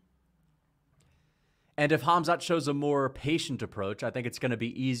easily. And if Khamzat shows a more patient approach, I think it's going to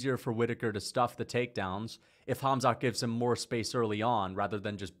be easier for Whittaker to stuff the takedowns if Khamzat gives him more space early on rather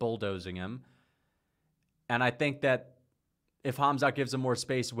than just bulldozing him. And I think that if Khamzat gives him more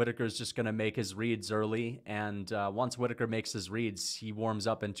space, Whittaker's just going to make his reads early. And once Whittaker makes his reads, he warms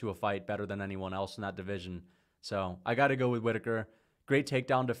up into a fight better than anyone else in that division. So I got to go with Whittaker. Great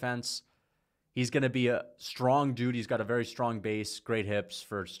takedown defense. He's going to be a strong dude. He's got a very strong base, great hips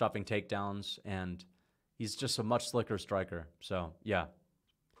for stuffing takedowns, and he's just a much slicker striker. So, yeah.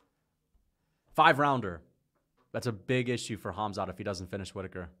 5-rounder. That's a big issue for Khamzat if he doesn't finish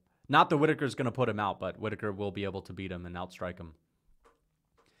Whittaker. Not that Whittaker's going to put him out, but Whittaker will be able to beat him and outstrike him.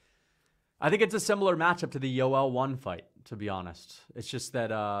 I think it's a similar matchup to the Yoel 1 fight, to be honest. It's just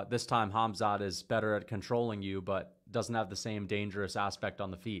that this time Khamzat is better at controlling you, but doesn't have the same dangerous aspect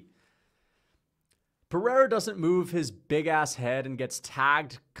on the feet. Pereira doesn't move his big-ass head and gets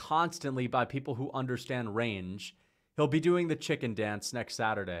tagged constantly by people who understand range. He'll be doing the chicken dance next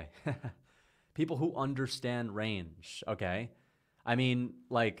Saturday. People who understand range, okay? I mean,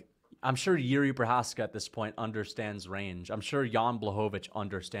 like, I'm sure Yuri Prohaska at this point understands range. I'm sure Jan Blachowicz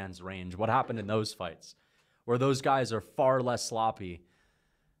understands range. What happened in those fights? Where those guys are far less sloppy,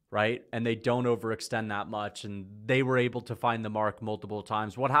 right? And they don't overextend that much, and they were able to find the mark multiple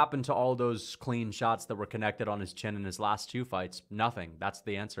times. What happened to all those clean shots that were connected on his chin in his last 2 fights? Nothing. That's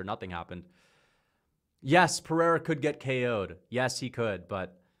the answer. Nothing happened. Yes, Pereira could get KO'd. Yes, he could,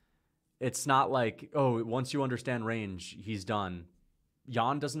 but it's not like, oh, once you understand range, he's done.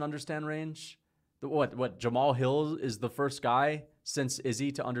 Jan doesn't understand range? What, Jamal Hill is the first guy since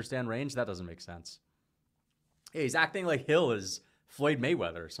Izzy to understand range? That doesn't make sense. Hey, he's acting like Hill is Floyd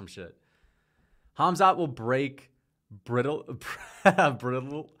Mayweather or some shit. Khamzat will break Brittleker.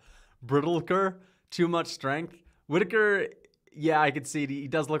 Too much strength. Whittaker, yeah, I could see it. He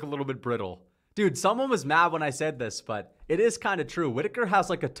does look a little bit brittle. Dude, someone was mad when I said this, but it is kind of true. Whittaker has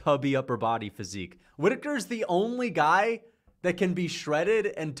like a tubby upper body physique. Whittaker's the only guy that can be shredded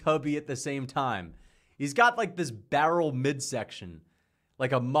and tubby at the same time. He's got like this barrel midsection,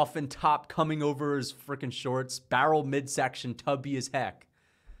 like a muffin top coming over his freaking shorts, barrel midsection, tubby as heck.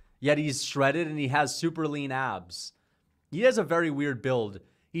 Yet he's shredded and he has super lean abs. He has a very weird build.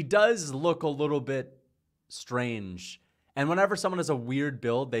 He does look a little bit strange. And whenever someone has a weird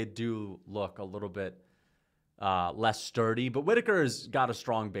build, they do look a little bit less sturdy. But Whittaker's got a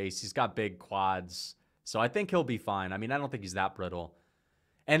strong base. He's got big quads. So I think he'll be fine. I mean, I don't think he's that brittle.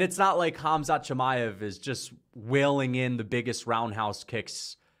 And it's not like Khamzat Chimaev is just wailing in the biggest roundhouse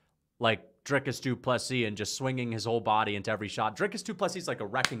kicks like Dricus Du Plessis and just swinging his whole body into every shot. Dricus Du Plessis is like a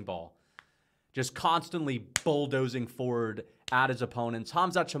wrecking ball, just constantly bulldozing forward at his opponents.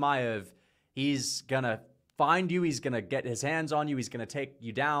 Khamzat Chimaev, he's going to find you. He's going to get his hands on you. He's going to take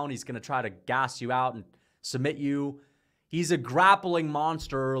you down. He's going to try to gas you out and submit you. He's a grappling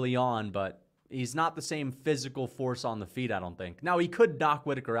monster early on, but he's not the same physical force on the feet, I don't think. Now, he could knock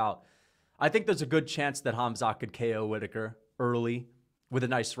Whittaker out. I think there's a good chance that Khamzat could KO Whittaker early with a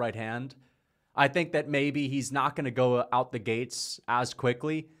nice right hand. I think that maybe he's not going to go out the gates as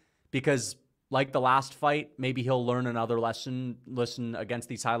quickly because, like the last fight, maybe he'll learn another lesson. Listen, against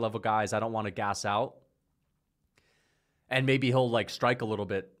these high-level guys, I don't want to gas out. And maybe he'll, like, strike a little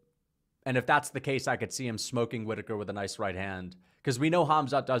bit. And if that's the case, I could see him smoking Whitaker with a nice right hand. Because we know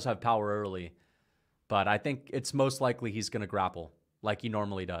Khamzat does have power early. But I think it's most likely he's going to grapple like he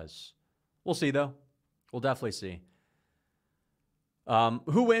normally does. We'll see, though. We'll definitely see.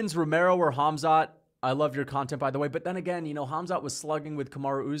 Who wins, Romero or Khamzat? I love your content, by the way. But then again, you know, Khamzat was slugging with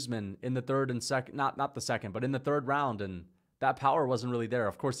Kamaru Usman in the third and second, not the second, but in the third round. And that power wasn't really there.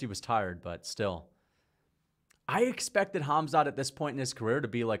 Of course, he was tired, but still. I expected Khamzat at this point in his career to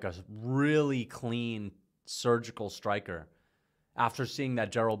be like a really clean, surgical striker. After seeing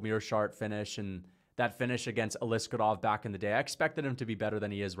that Gerald Meerschaert finish and that finish against Aliskerov back in the day, I expected him to be better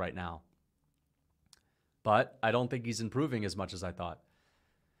than he is right now. But I don't think he's improving as much as I thought.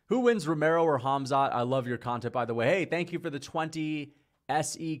 Who wins, Romero or Khamzat? I love your content, by the way. Hey, thank you for the 20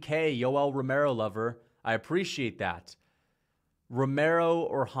 SEK, Yoel Romero lover. I appreciate that. Romero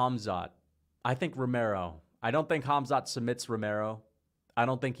or Khamzat? I think Romero. I don't think Khamzat submits Romero. I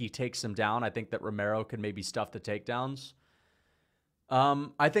don't think he takes him down. I think that Romero can maybe stuff the takedowns.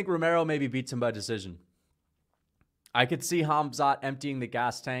 I think Romero maybe beats him by decision. I could see Khamzat emptying the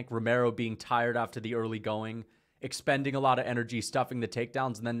gas tank, Romero being tired after the early going, expending a lot of energy, stuffing the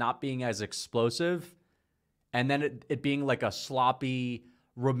takedowns, and then not being as explosive. And then it being like a sloppy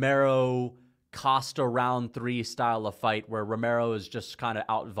Romero Costa round 3 style of fight where Romero is just kind of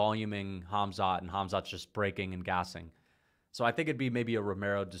out-voluming Khamzat and Khamzat's just breaking and gassing. So I think it'd be maybe a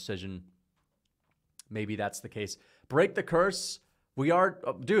Romero decision. Maybe that's the case. Break the curse.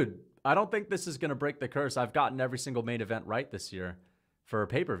 Dude, I don't think this is going to break the curse. I've gotten every single main event right this year for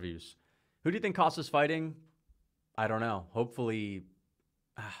pay-per-views. Who do you think Costa's fighting? I don't know. Hopefully,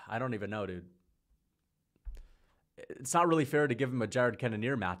 I don't even know, dude. It's not really fair to give him a Jared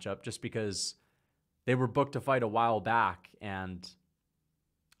Cannonier matchup just because they were booked to fight a while back and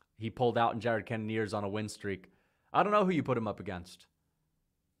he pulled out and Jared Cannonier's on a win streak. I don't know who you put him up against.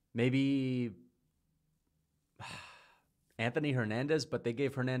 Maybe Anthony Hernandez, but they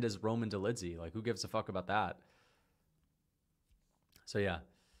gave Hernandez Roman Dolidze. Like, who gives a fuck about that? So, yeah.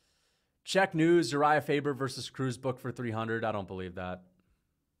 Check news, Uriah Faber versus Cruz booked for 300. I don't believe that.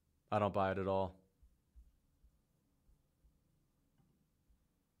 I don't buy it at all.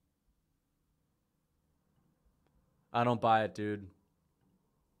 I don't buy it, dude.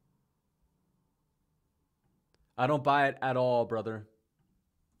 I don't buy it at all, brother.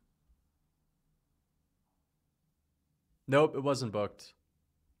 Nope, it wasn't booked.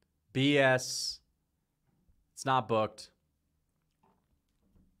 BS. It's not booked.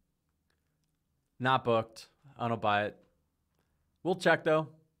 Not booked. I don't buy it. We'll check, though.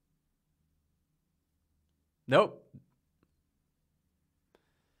 Nope.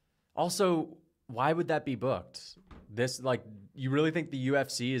 Also, why would that be booked? This, like, you really think the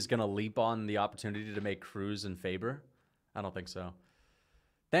UFC is going to leap on the opportunity to make Cruz and Faber? I don't think so.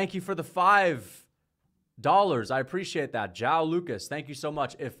 Thank you for the $5. I appreciate that. Jao Lucas, thank you so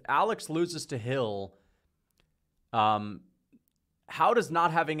much. If Alex loses to Hill, how does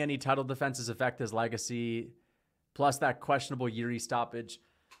not having any title defenses affect his legacy? Plus that questionable Yuri stoppage.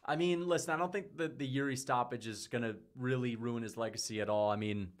 I mean, listen, I don't think that the Yuri stoppage is going to really ruin his legacy at all. I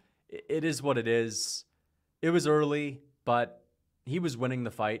mean, it is what it is. It was early, but he was winning the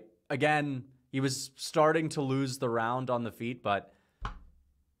fight. Again, he was starting to lose the round on the feet, but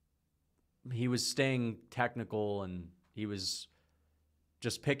he was staying technical and he was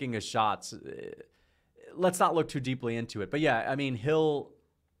just picking his shots. Let's not look too deeply into it. But yeah, I mean, Hill,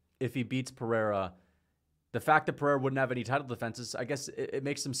 if he beats Pereira, the fact that Pereira wouldn't have any title defenses, I guess it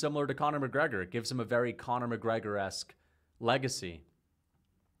makes him similar to Conor McGregor. It gives him a very Conor McGregor-esque legacy,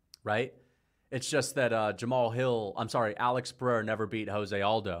 right? It's just that Alex Pereira never beat Jose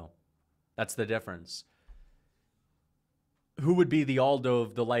Aldo. That's the difference. Who would be the Aldo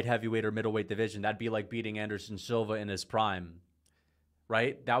of the light heavyweight or middleweight division? That'd be like beating Anderson Silva in his prime,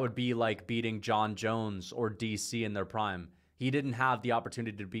 right? That would be like beating John Jones or DC in their prime. He didn't have the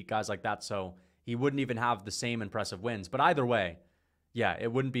opportunity to beat guys like that, so he wouldn't even have the same impressive wins. But either way, yeah,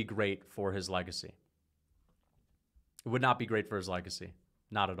 it wouldn't be great for his legacy. It would not be great for his legacy.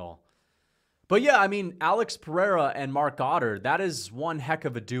 Not at all. But yeah, I mean, Alex Pereira and Mark Goddard, that is one heck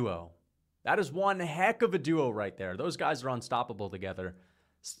of a duo. That is one heck of a duo right there. Those guys are unstoppable together.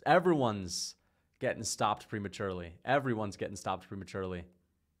 Everyone's getting stopped prematurely. Everyone's getting stopped prematurely.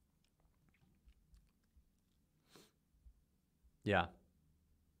 Yeah.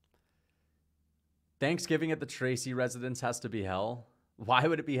 Thanksgiving at the Tracy residence has to be hell. Why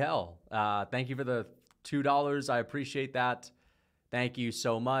would it be hell? Thank you for the $2. I appreciate that. Thank you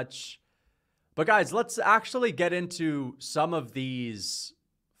so much. But guys, let's actually get into some of these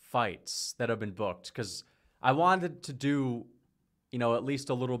fights that have been booked, because I wanted to do, at least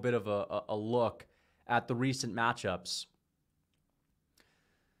a little bit of a look at the recent matchups.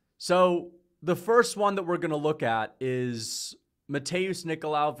 So the first one that we're going to look at is Matheus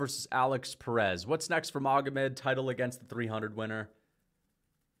Nicolau versus Alex Perez. What's next for Magomed? Title against the 300 winner.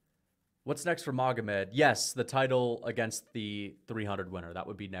 What's next for Magomed? Yes, the title against the 300 winner. That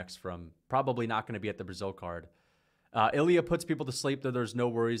would be next from, probably not going to be at the Brazil card. Ilya puts people to sleep, though there's no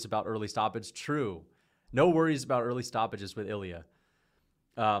worries about early stoppage. True. No worries about early stoppages with Ilya.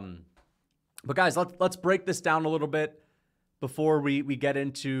 But guys, let's break this down a little bit before we get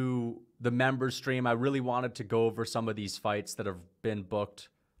into the members stream. I really wanted to go over some of these fights that have been booked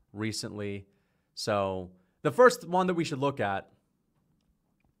recently. So the first one that we should look at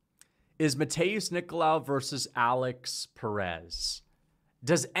is Matheus Nicolau versus Alex Perez.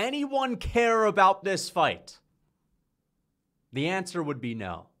 Does anyone care about this fight? The answer would be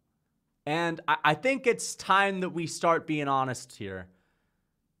no. And I think it's time that we start being honest here.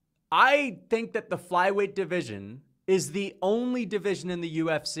 I think that the flyweight division is the only division in the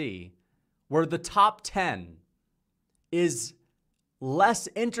UFC where the top 10 is less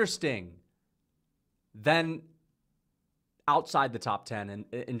interesting than outside the top 10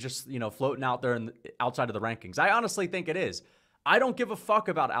 and just, floating out there and outside of the rankings. I honestly think it is. I don't give a fuck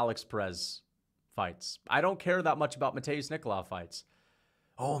about Alex Perez fights. I don't care that much about Matheus Nicolau fights.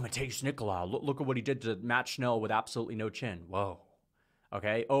 Oh, Matheus Nicolau, look at what he did to Matt Schnell with absolutely no chin. Whoa.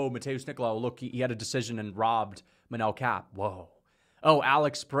 Okay. Oh, Matheus Nicolau, look, he had a decision and robbed Manel Kape. Whoa. Oh,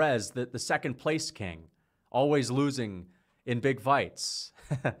 Alex Perez, the second place king, always losing in big fights,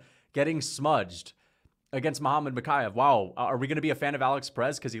 getting smudged against Muhammad Bakayev. Wow. Are we going to be a fan of Alex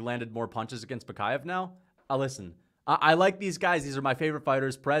Perez because he landed more punches against Bakayev now? Listen, I like these guys. These are my favorite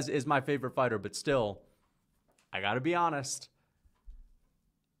fighters. Perez is my favorite fighter, but still, I got to be honest.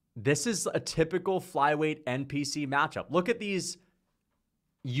 This is a typical flyweight NPC matchup. Look at these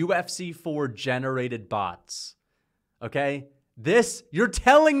UFC 4 generated bots. Okay? You're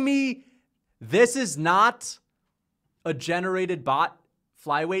telling me this is not a generated bot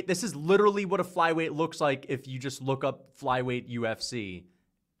flyweight? This is literally what a flyweight looks like if you just look up flyweight UFC.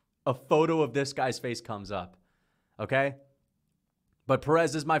 A photo of this guy's face comes up. Okay? But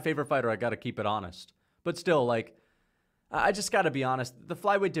Perez is my favorite fighter. I got to keep it honest. But still, I just got to be honest. The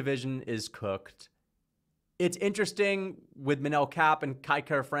flyweight division is cooked. It's interesting with Manel Kape and Kai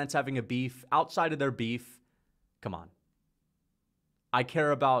Kara France having a beef. Outside of their beef, come on. I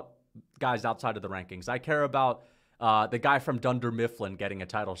care about guys outside of the rankings. I care about the guy from Dunder Mifflin getting a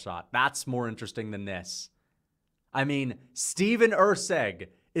title shot. That's more interesting than this. I mean, Steven Erceg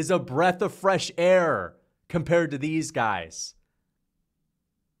is a breath of fresh air compared to these guys.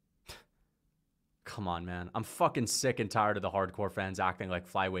 Come on, man. I'm fucking sick and tired of the hardcore fans acting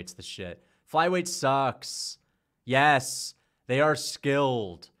like flyweight's the shit. Flyweight sucks. Yes, they are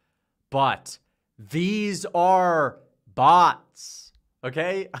skilled. But these are bots.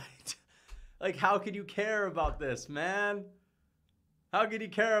 Okay? How could you care about this, man? How could you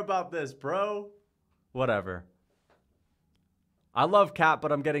care about this, bro? Whatever. I love Kape,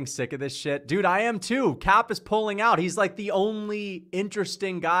 but I'm getting sick of this shit. Dude, I am too. Kape is pulling out. He's like the only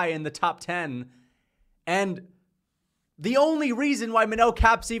interesting guy in the top 10. And the only reason why Manel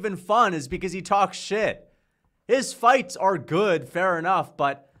Kape's even fun is because he talks shit. His fights are good, fair enough,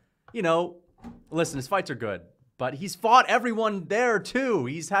 but, listen, his fights are good. But he's fought everyone there, too.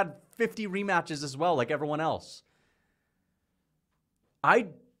 He's had 50 rematches as well, like everyone else. I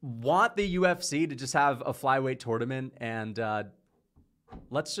want the UFC to just have a flyweight tournament, and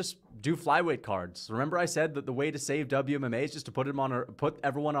let's just do flyweight cards. Remember I said that the way to save WMMA is just to put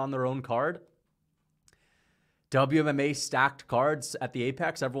everyone on their own card? WMMA stacked cards at the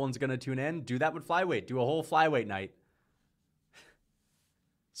Apex. Everyone's going to tune in. Do that with flyweight. Do a whole flyweight night.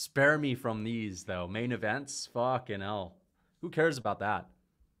 Spare me from these, though. Main events? Fucking hell. Who cares about that?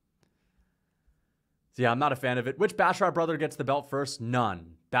 So, yeah, I'm not a fan of it. Which Basharat brother gets the belt first?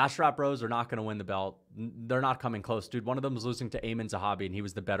 None. Basharat bros are not going to win the belt. They're not coming close, dude. One of them was losing to Ayman Zahabi, and he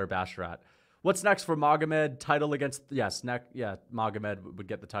was the better Basharat. What's next for Magomed? Title against... Yes, Magomed would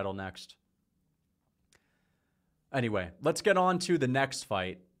get the title next. Anyway, let's get on to the next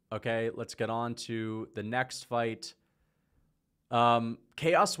fight. Okay, let's get on to the next fight.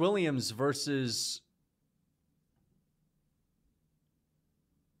 Chaos Williams versus...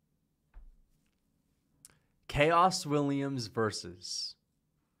 Chaos Williams versus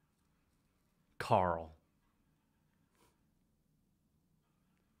Carl.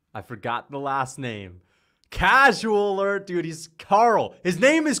 I forgot the last name. Casual alert, dude. He's Carl. His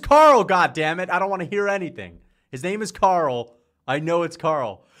name is Carl, goddammit. I don't want to hear anything. His name is Carl. I know it's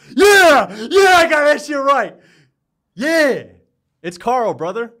Carl. Yeah! Yeah, I got that shit right. Yeah! It's Carl,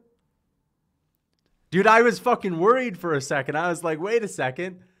 brother. Dude, I was fucking worried for a second. I was like, wait a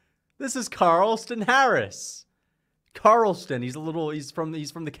second. This is Carlston Harris. Carlston. He's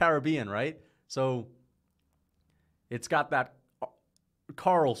from the Caribbean, right? So it's got that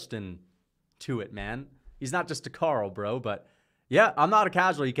Carlston to it, man. He's not just a Carl, bro, but yeah, I'm not a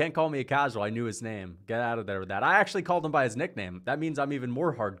casual. You can't call me a casual. I knew his name. Get out of there with that. I actually called him by his nickname. That means I'm even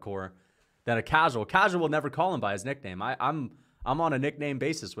more hardcore than a casual. Casual will never call him by his nickname. I'm on a nickname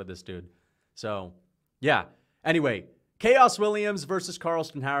basis with this dude. So, yeah. Anyway, Chaos Williams versus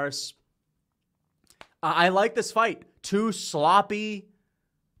Carlston Harris. I like this fight. Two sloppy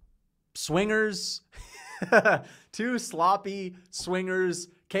swingers. Two sloppy swingers.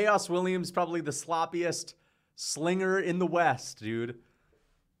 Chaos Williams, probably the sloppiest slinger in the West, dude.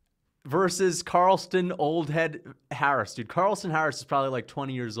 Versus Carlston Oldhead Harris, dude. Carlston Harris is probably like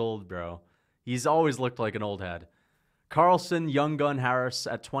 20 years old, bro. He's always looked like an old head. Carlston Young Gun Harris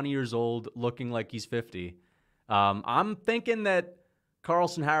at 20 years old, looking like he's 50. I'm thinking that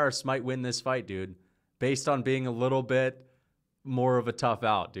Carlston Harris might win this fight, dude, based on being a little bit more of a tough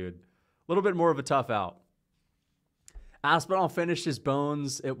out, dude. A little bit more of a tough out. Aspinall finishes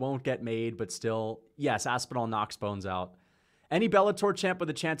Bones. It won't get made, but still, yes, Aspinall knocks Bones out. Any Bellator champ with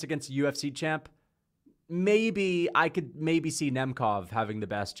a chance against a UFC champ? Maybe I could see Nemkov having the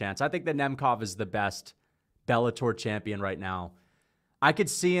best chance. I think that Nemkov is the best Bellator champion right now. I could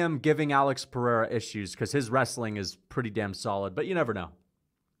see him giving Alex Pereira issues because his wrestling is pretty damn solid, but you never know.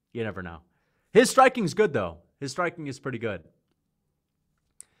 You never know. His striking's good, though. His striking is pretty good.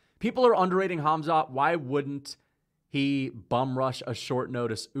 People are underrating Hamzat. Why wouldn't he bum rush a short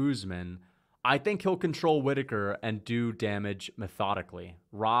notice Usman? I think he'll control Whitaker and do damage methodically.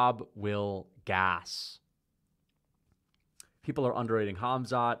 Rob will gas. People are underrating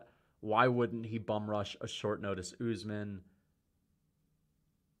Hamzat. Why wouldn't he bum rush a short notice Usman?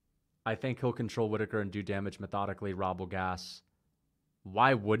 I think he'll control Whitaker and do damage methodically. Rob will gas.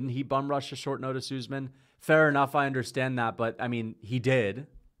 Why wouldn't he bum rush a short notice Usman? Fair enough, I understand that, but I mean, he did.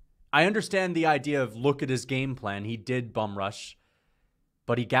 I understand the idea of look at his game plan. He did bum rush,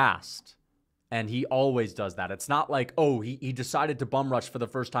 but he gassed. And he always does that. It's not like, oh, he decided to bum rush for the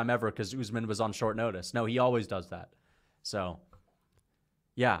first time ever because Usman was on short notice. No, he always does that. So,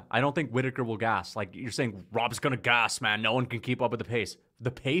 yeah, I don't think Whitaker will gas. Like you're saying, Rob's going to gas, man. No one can keep up with the pace.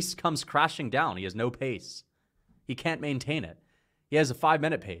 The pace comes crashing down. He has no pace. He can't maintain it. He has a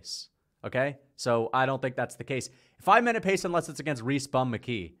 5-minute pace. Okay? So I don't think that's the case. 5-minute pace unless it's against Reese Bum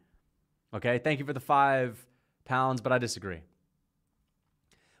McKee. Okay, thank you for the £5, but I disagree.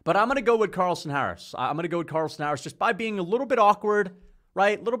 But I'm going to go with Carlston Harris. I'm going to go with Carlston Harris just by being a little bit awkward,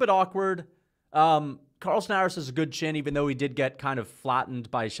 right? A little bit awkward. Carlston Harris has a good chin, even though he did get kind of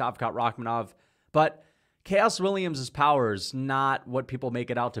flattened by Shavkat Rakhmonov. But Chaos Williams' power is not what people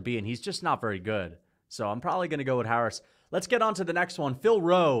make it out to be, and he's just not very good. So I'm probably going to go with Harris. Let's get on to the next one. Phil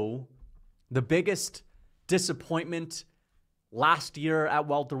Rowe, the biggest disappointment last year at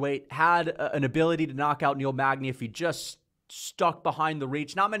welterweight, had an ability to knock out Neil Magny if he just stuck behind the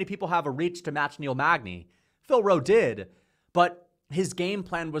reach. Not many people have a reach to match Neil Magny. Phil Rowe did, but his game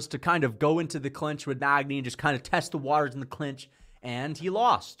plan was to kind of go into the clinch with Magny and just kind of test the waters in the clinch, and he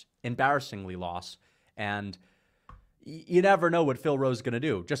lost. Embarrassingly lost. And you never know what Phil Rowe's going to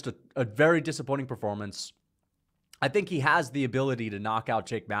do. Just a very disappointing performance. I think he has the ability to knock out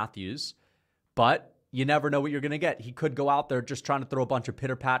Jake Matthews, but you never know what you're going to get. He could go out there just trying to throw a bunch of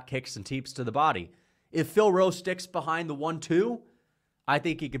pitter-pat kicks and teeps to the body. If Phil Rowe sticks behind the 1-2, I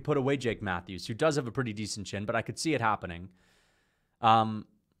think he could put away Jake Matthews, who does have a pretty decent chin, but I could see it happening.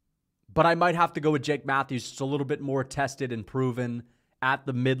 But I might have to go with Jake Matthews, just a little bit more tested and proven at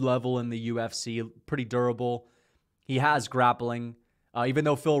the mid-level in the UFC. Pretty durable. He has grappling. Even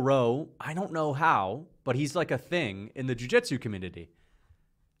though Phil Rowe, I don't know how, but he's like a thing in the jiu-jitsu community.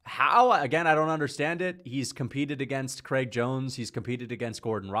 How? Again, I don't understand it. He's competed against Craig Jones. He's competed against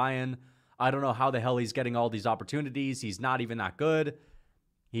Gordon Ryan. I don't know how the hell he's getting all these opportunities. He's not even that good.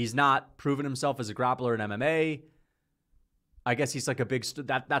 He's not proven himself as a grappler in MMA. I guess he's like a big...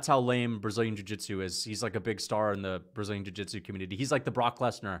 That's how lame Brazilian Jiu-Jitsu is. He's like a big star in the Brazilian Jiu-Jitsu community. He's like the Brock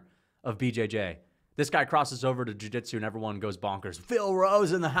Lesnar of BJJ. This guy crosses over to Jiu-Jitsu and everyone goes bonkers. Phil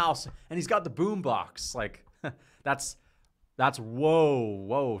Rowe's in the house and he's got the boom box. Like, that's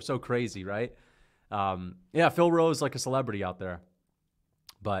whoa, so crazy, right? Yeah, Phil Rowe's like a celebrity out there.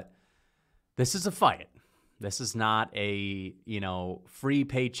 But this is a fight. This is not a, free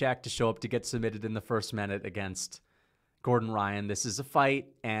paycheck to show up to get submitted in the first minute against Gordon Ryan. This is a fight,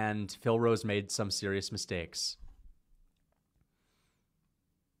 and Phil Rose made some serious mistakes.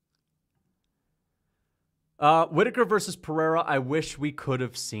 Whitaker versus Pereira, I wish we could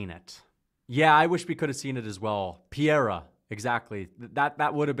have seen it. Yeah, I wish we could have seen it as well. Pereira, exactly.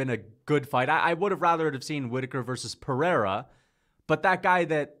 That would have been a good fight. I would have rather have seen Whitaker versus Pereira, but that guy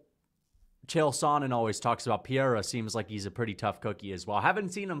that Chael Sonnen always talks about, Pereira, seems like he's a pretty tough cookie as well. I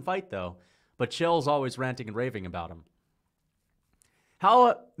haven't seen him fight, though, but Chael's always ranting and raving about him.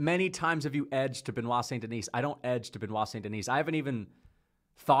 How many times have you edged to Benoit Saint Denis? I don't edge to Benoit Saint Denis. I haven't even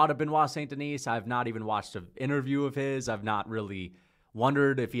thought of Benoit Saint Denis. I've not even watched an interview of his. I've not really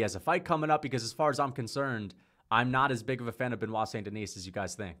wondered if he has a fight coming up, because as far as I'm concerned, I'm not as big of a fan of Benoit Saint Denis as you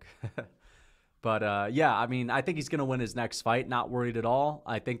guys think. But yeah, I mean, I think he's going to win his next fight. Not worried at all.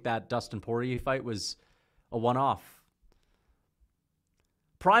 I think that Dustin Poirier fight was a one-off.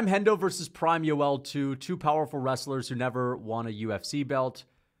 Prime Hendo versus Prime Yoel 2. Two powerful wrestlers who never won a UFC belt,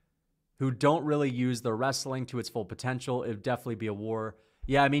 who don't really use their wrestling to its full potential. It would definitely be a war.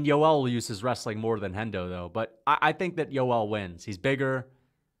 Yeah, I mean, Yoel will use his wrestling more than Hendo, though. But I think that Yoel wins. He's bigger.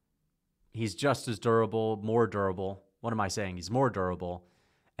 He's just as durable, more durable. What am I saying? He's more durable.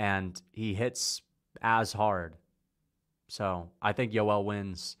 And he hits as hard. So I think Yoel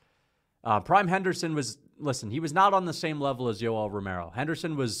wins. Prime Henderson was, listen, he was not on the same level as Yoel Romero.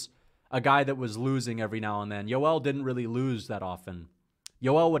 Henderson was a guy that was losing every now and then. Yoel didn't really lose that often.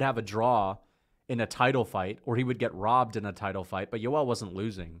 Yoel would have a draw in a title fight, or he would get robbed in a title fight, but Yoel wasn't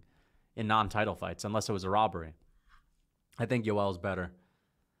losing in non-title fights unless it was a robbery. I think Yoel's better.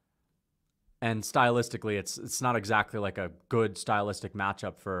 And stylistically, it's not exactly like a good stylistic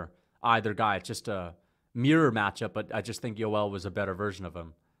matchup for either guy. It's just a mirror matchup, but I just think Yoel was a better version of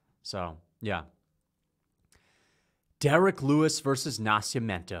him. So, yeah. Derek Lewis versus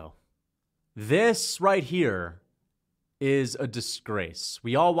Nascimento. This right here is a disgrace.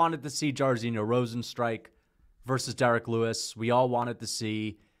 We all wanted to see Jairzinho Rosenstrike versus Derek Lewis. We all wanted to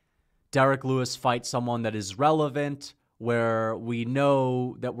see Derek Lewis fight someone that is relevant, where we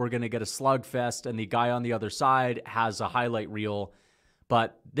know that we're going to get a slugfest and the guy on the other side has a highlight reel.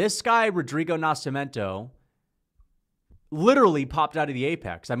 But this guy, Rodrigo Nascimento, literally popped out of the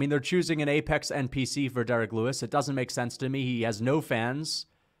Apex. I mean, they're choosing an Apex NPC for Derek Lewis. It doesn't make sense to me. He has no fans.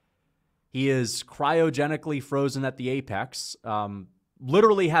 He is cryogenically frozen at the Apex.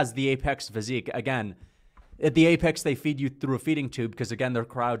 Literally has the Apex physique. Again, at the Apex, they feed you through a feeding tube because, again, they're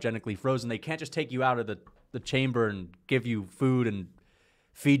cryogenically frozen. They can't just take you out of the chamber and give you food and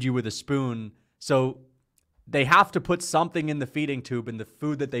feed you with a spoon. So they have to put something in the feeding tube, and the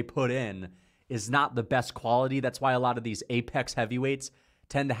food that they put in is not the best quality. That's why a lot of these Apex heavyweights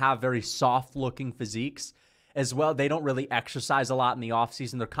tend to have very soft-looking physiques as well. They don't really exercise a lot in the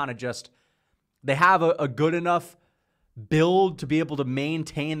offseason. They're kind of just, they have a good enough build to be able to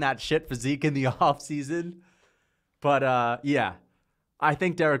maintain that shit physique in the offseason. But, yeah, I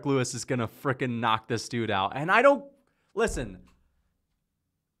think Derek Lewis is going to frickin' knock this dude out. And I don't, listen,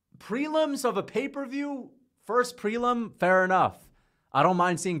 prelims of a pay-per-view, first prelim, fair enough. I don't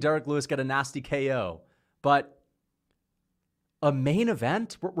mind seeing Derek Lewis get a nasty KO. But a main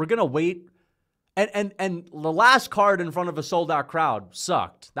event? We're going to wait. And the last card in front of a sold-out crowd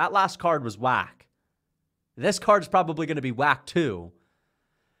sucked. That last card was whack. This card's probably going to be whack too.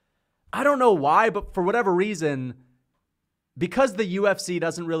 I don't know why, but for whatever reason, because the UFC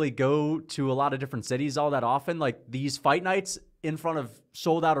doesn't really go to a lot of different cities all that often, like these fight nights in front of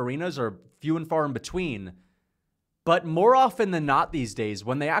sold-out arenas are few and far in between. But more often than not these days,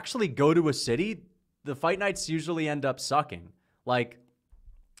 when they actually go to a city, the fight nights usually end up sucking. Like,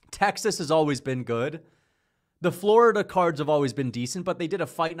 Texas has always been good. The Florida cards have always been decent, but they did a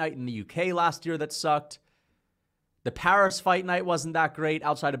fight night in the UK last year that sucked. The Paris fight night wasn't that great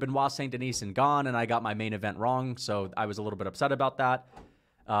outside of Benoit Saint Denis and Gone, and I got my main event wrong, so I was a little bit upset about that.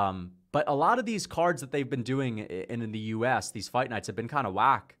 But a lot of these cards that they've been doing in the US, these fight nights, have been kind of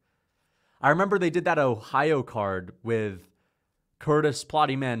whack. I remember they did that Ohio card with Curtis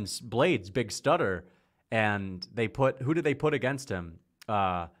Plotty-Man's Blades, Big Stutter, and they put, who did they put against him?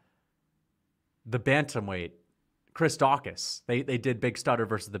 The bantamweight, Chris Dawkins. They did Big Stutter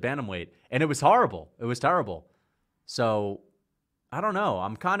versus the bantamweight, and it was horrible. It was terrible. So, I don't know.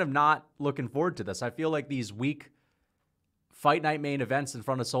 I'm kind of not looking forward to this. I feel like these weak fight night main events in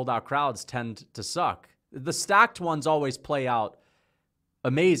front of sold-out crowds tend to suck. The stacked ones always play out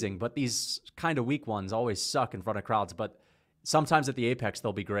amazing, but these kind of weak ones always suck in front of crowds. But sometimes at the Apex,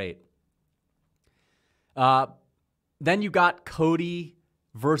 they'll be great. Then you got Cody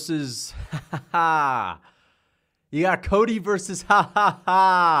versus You got Cody versus ha ha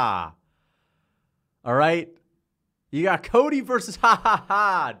ha. All right? You got Cody versus ha ha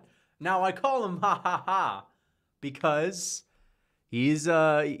ha. Now I call him ha ha ha because he's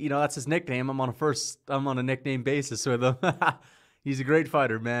that's his nickname. I'm on a nickname basis with him. He's a great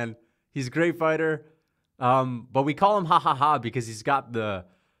fighter, man. He's a great fighter. But we call him ha ha ha because he's got the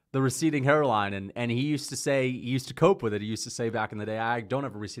receding hairline, and he used to cope with it. He used to say back in the day, I don't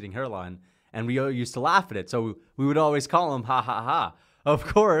have a receding hairline, and we used to laugh at it. So we would always call him ha ha ha. Of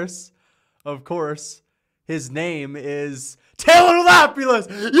course, his name is Taylor Lapulus.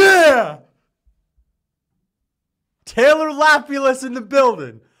 Yeah! Taylor Lapulus in the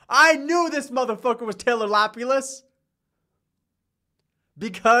building. I knew this motherfucker was Taylor Lapulus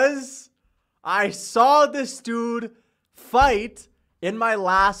because I saw this dude fight in my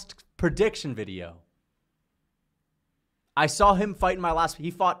last prediction video. I saw him fight in my last.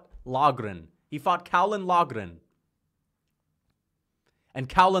 He fought Logren. He fought Cowlin Logren. And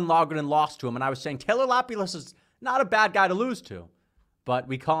Cowlin Logren lost to him. And I was saying Taylor Lapulus is not a bad guy to lose to. But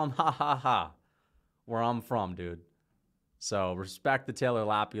we call him ha ha ha where I'm from, dude. So respect the Taylor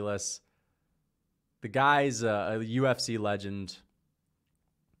Lapulus. The guy's a UFC legend.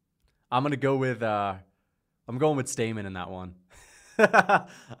 I'm going with Stamen in that one.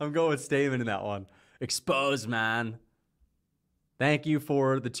 I'm going with Stamen in that one. Exposed, man. Thank you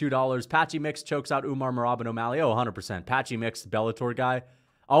for the $2. Patchy Mix chokes out Umar Marab and O'Malley. Oh, 100%. Patchy Mix, the Bellator guy.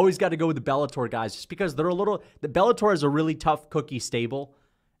 Always got to go with the Bellator guys just because the Bellator is a really tough cookie stable.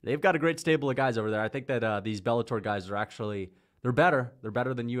 They've got a great stable of guys over there. I think that these Bellator guys are they're better. They're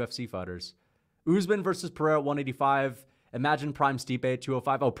better than UFC fighters. Usman versus Pereira at 185. Imagine Prime Stipe at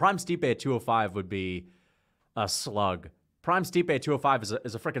 205. Oh, Prime Stipe at 205 would be a slug. Prime Stipe at 205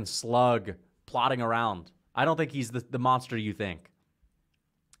 is a freaking slug plodding around. I don't think he's the monster you think.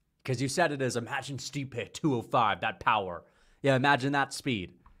 Because you said it as, imagine Stipe at 205, that power. Yeah, imagine that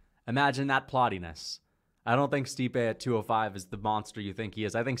speed. Imagine that ploddiness. I don't think Stipe at 205 is the monster you think he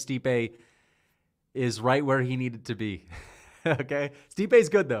is. I think Stipe is right where he needed to be. Okay? Stipe's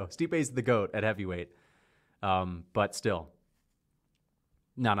good, though. Stipe's the GOAT at heavyweight. But still.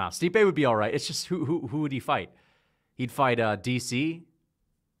 No. Stipe would be all right. It's just who would he fight? He'd fight DC.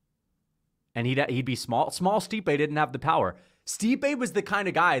 And he'd be small. Small Stipe didn't have the power. Stipe was the kind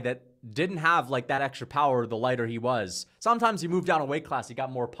of guy that didn't have like that extra power the lighter he was. Sometimes he moved down a weight class. He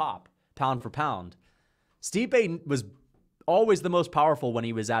got more pop, pound for pound. Stipe was always the most powerful when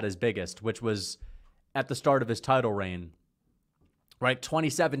he was at his biggest, which was at the start of his title reign. Right,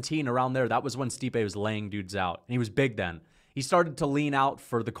 2017, around there, that was when Stipe was laying dudes out. And he was big then. He started to lean out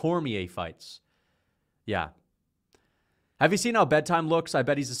for the Cormier fights. Yeah. Have you seen how Bedtime looks? I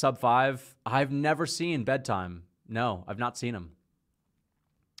bet he's a sub-5. I've never seen Bedtime. No, I've not seen him.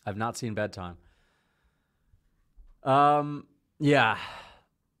 I've not seen Bedtime. Yeah.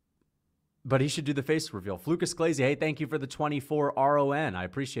 But he should do the face reveal. Flucus Glazy, hey, thank you for the 24 RON. I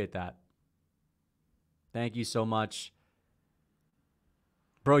appreciate that. Thank you so much.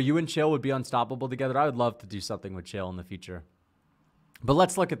 Bro, you and Chill would be unstoppable together. I would love to do something with Chill in the future. But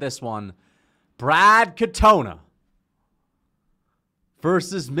let's look at this one. Brad Katona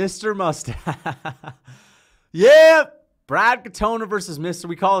versus Mr. Mustache. Yeah, Brad Katona versus Mr.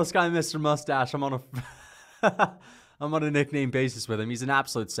 We call this guy Mr. Mustache. I'm on a nickname basis with him. He's an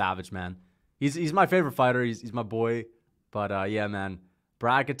absolute savage, man. He's my favorite fighter. He's my boy. But yeah, man,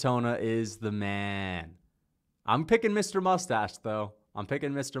 Brad Katona is the man. I'm picking Mr. Mustache though. I'm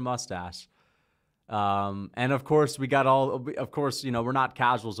picking Mr. Mustache. And of course, we're not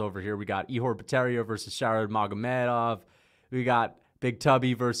casuals over here. We got Ihor Peterio versus Sharad Magomedov. We got Big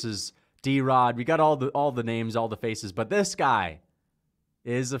Tubby versus D-Rod. We got all the names, all the faces. But this guy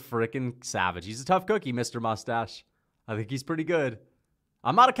is a freaking savage. He's a tough cookie, Mr. Mustache. I think he's pretty good.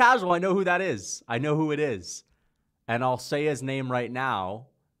 I'm not a casual. I know who that is. I know who it is. And I'll say his name right now.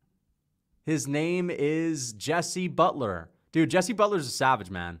 His name is Jesse Butler. Dude, Jesse Butler's a savage,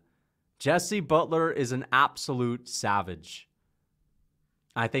 man. Jesse Butler is an absolute savage.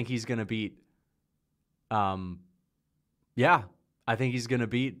 I think he's going to beat... Yeah, I think he's going to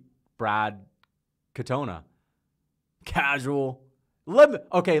beat Brad Katona. Casual.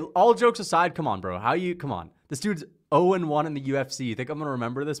 Okay, all jokes aside, come on, bro. Come on. This dude's 0-1 in the UFC. You think I'm going to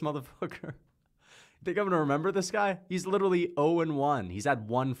remember this motherfucker? You think I'm going to remember this guy? He's literally 0-1. He's had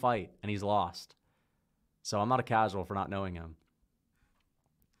one fight, and he's lost. So I'm not a casual for not knowing him.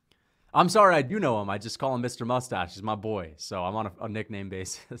 I'm sorry, I do know him. I just call him Mr. Mustache. He's my boy. So I'm on a nickname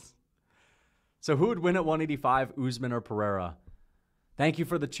basis. So who would win at 185, Usman or Pereira? Thank you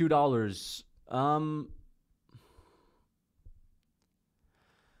for the $2.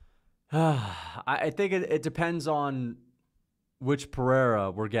 I think it depends on which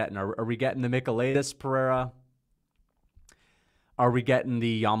Pereira we're getting. Are we getting the Michailidis Pereira? Are we getting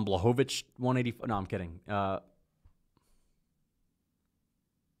the Jan Blachowicz 180? No, I'm kidding.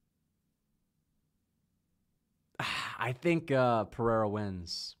 I think Pereira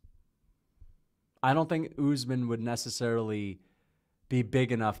wins. I don't think Usman would necessarily be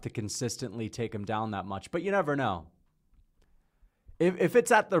big enough to consistently take him down that much, but you never know. If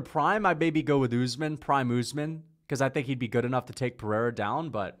it's at their prime, I'd maybe go with Usman, prime Usman, because I think he'd be good enough to take Pereira down,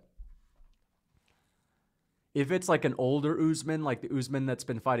 but if it's like an older Usman, like the Usman that's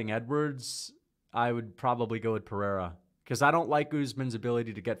been fighting Edwards, I would probably go with Pereira, because I don't like Usman's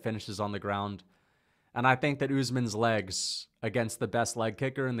ability to get finishes on the ground. And I think that Usman's legs against the best leg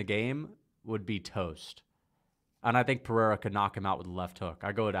kicker in the game would be toast. And I think Pereira could knock him out with a left hook.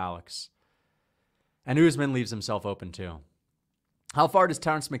 I go with Alex. And Usman leaves himself open too. How far does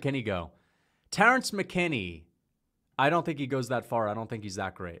Terrence McKinney go? Terrence McKinney, I don't think he goes that far. I don't think he's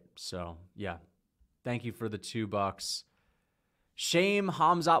that great. So, yeah. Thank you for the $2. Shame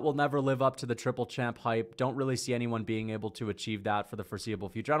Khamzat will never live up to the triple champ hype. Don't really see anyone being able to achieve that for the foreseeable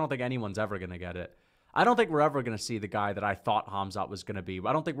future. I don't think anyone's ever going to get it. I don't think we're ever going to see the guy that I thought Khamzat was going to be.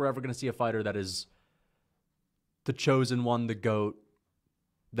 I don't think we're ever going to see a fighter that is the chosen one, the GOAT,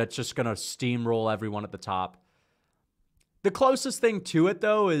 that's just going to steamroll everyone at the top. The closest thing to it,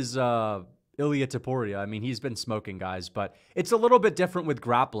 though, is Ilia Topuria. I mean, he's been smoking guys, but it's a little bit different with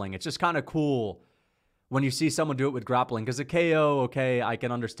grappling. It's just kind of cool when you see someone do it with grappling, because a KO, okay, I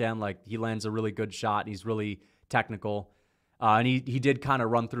can understand, like, he lands a really good shot and he's really technical. And he did kind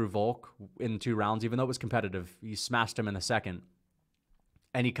of run through Volk in 2 rounds, even though it was competitive. He smashed him in the second.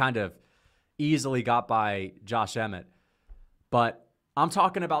 And he kind of easily got by Josh Emmett. But I'm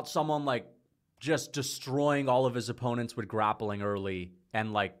talking about someone like just destroying all of his opponents with grappling early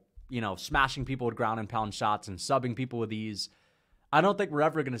and, like, you know, smashing people with ground and pound shots and subbing people with ease. I don't think we're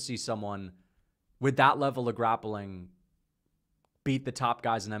ever going to see someone with that level of grappling beat the top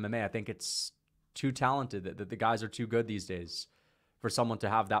guys in MMA. I think it's too talented, that the guys are too good these days for someone to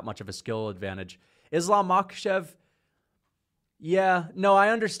have that much of a skill advantage. Islam Makhachev, yeah, no, I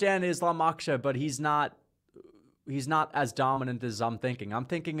understand Islam Makhachev, but he's not as dominant as I'm thinking. I'm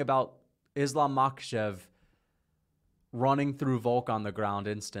thinking about Islam Makhachev running through Volk on the ground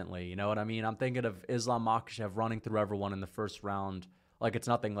instantly. You know what I mean? I'm thinking of Islam Makhachev running through everyone in the first round like it's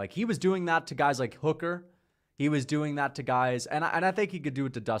nothing. Like, he was doing that to guys like Hooker. He was doing that to guys, and I think he could do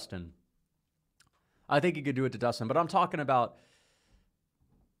it to Dustin. But I'm talking about,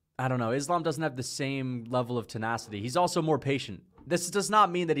 I don't know, Islam doesn't have the same level of tenacity. He's also more patient. This does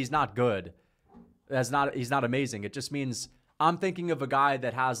not mean that he's not good. He's not amazing. It just means I'm thinking of a guy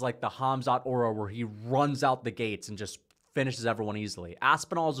that has like the Khamzat aura where he runs out the gates and just finishes everyone easily.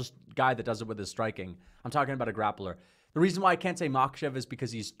 Aspinall is a guy that does it with his striking. I'm talking about a grappler. The reason why I can't say Makhachev is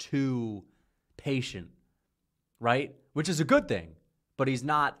because he's too patient, right? Which is a good thing. But he's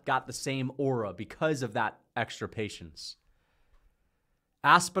not got the same aura because of that extra patience.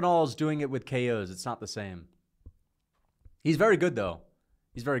 Aspinall is doing it with KOs. It's not the same. He's very good, though.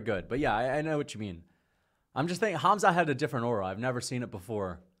 He's very good. But yeah, I know what you mean. I'm just thinking, Khamzat had a different aura. I've never seen it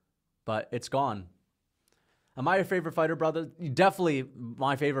before. But it's gone. Am I your favorite fighter, brother? Definitely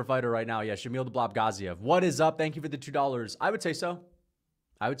my favorite fighter right now. Yeah, Shamil the Blob Gaziev. What is up? Thank you for the $2. I would say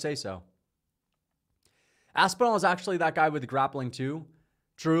so. Aspinall is actually that guy with the grappling too.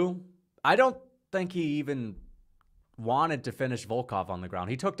 True. I don't think he even wanted to finish Volkov on the ground.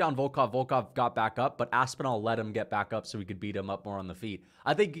 He took down Volkov. Volkov got back up, but Aspinall let him get back up so he could beat him up more on the feet.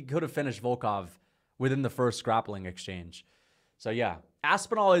 I think he could have finished Volkov within the first grappling exchange. So yeah,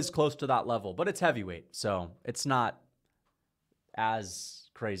 Aspinall is close to that level, but it's heavyweight, so it's not as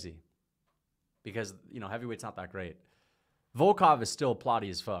crazy because, you know, heavyweight's not that great. Volkov is still plotty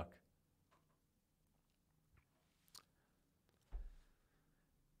as fuck.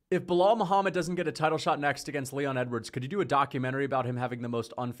 If Bilal Muhammad doesn't get a title shot next against Leon Edwards, could you do a documentary about him having the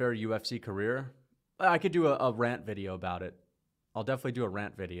most unfair UFC career? I could do a rant video about it. I'll definitely do a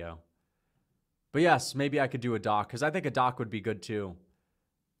rant video. But yes, maybe I could do a doc, because I think a doc would be good too.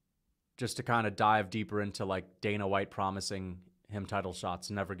 Just to kind of dive deeper into like Dana White promising him title shots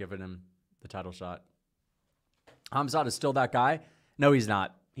and never giving him the title shot. Khamzat is still that guy? No, he's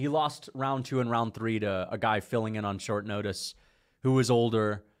not. He lost round 2 and round 3 to a guy filling in on short notice who was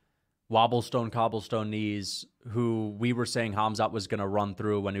older, wobblestone, cobblestone knees, who we were saying Khamzat was going to run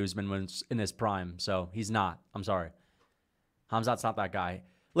through when Usman was in his prime. So he's not. I'm sorry. Khamzat's not that guy.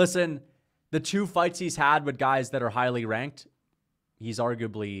 Listen, the 2 fights he's had with guys that are highly ranked, he's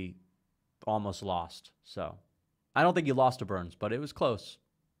arguably almost lost. So I don't think he lost to Burns, but it was close.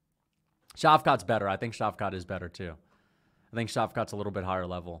 Shavkat's better. I think Shavkat is better too. I think Shavkat's a little bit higher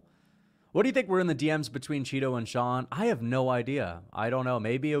level. What do you think were in the DMs between Cheeto and Sean? I have no idea. I don't know.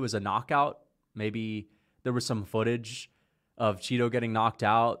 Maybe it was a knockout. Maybe there was some footage of Cheeto getting knocked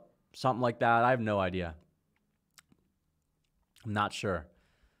out. Something like that. I have no idea. I'm not sure.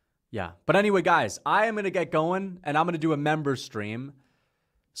 Yeah. But anyway, guys, I am going to get going and I'm going to do a member stream.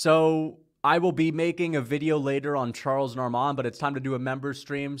 So I will be making a video later on Charles and Armand, but it's time to do a member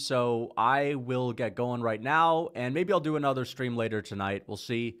stream. So I will get going right now and maybe I'll do another stream later tonight. We'll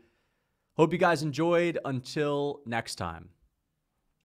see. Hope you guys enjoyed. Until next time.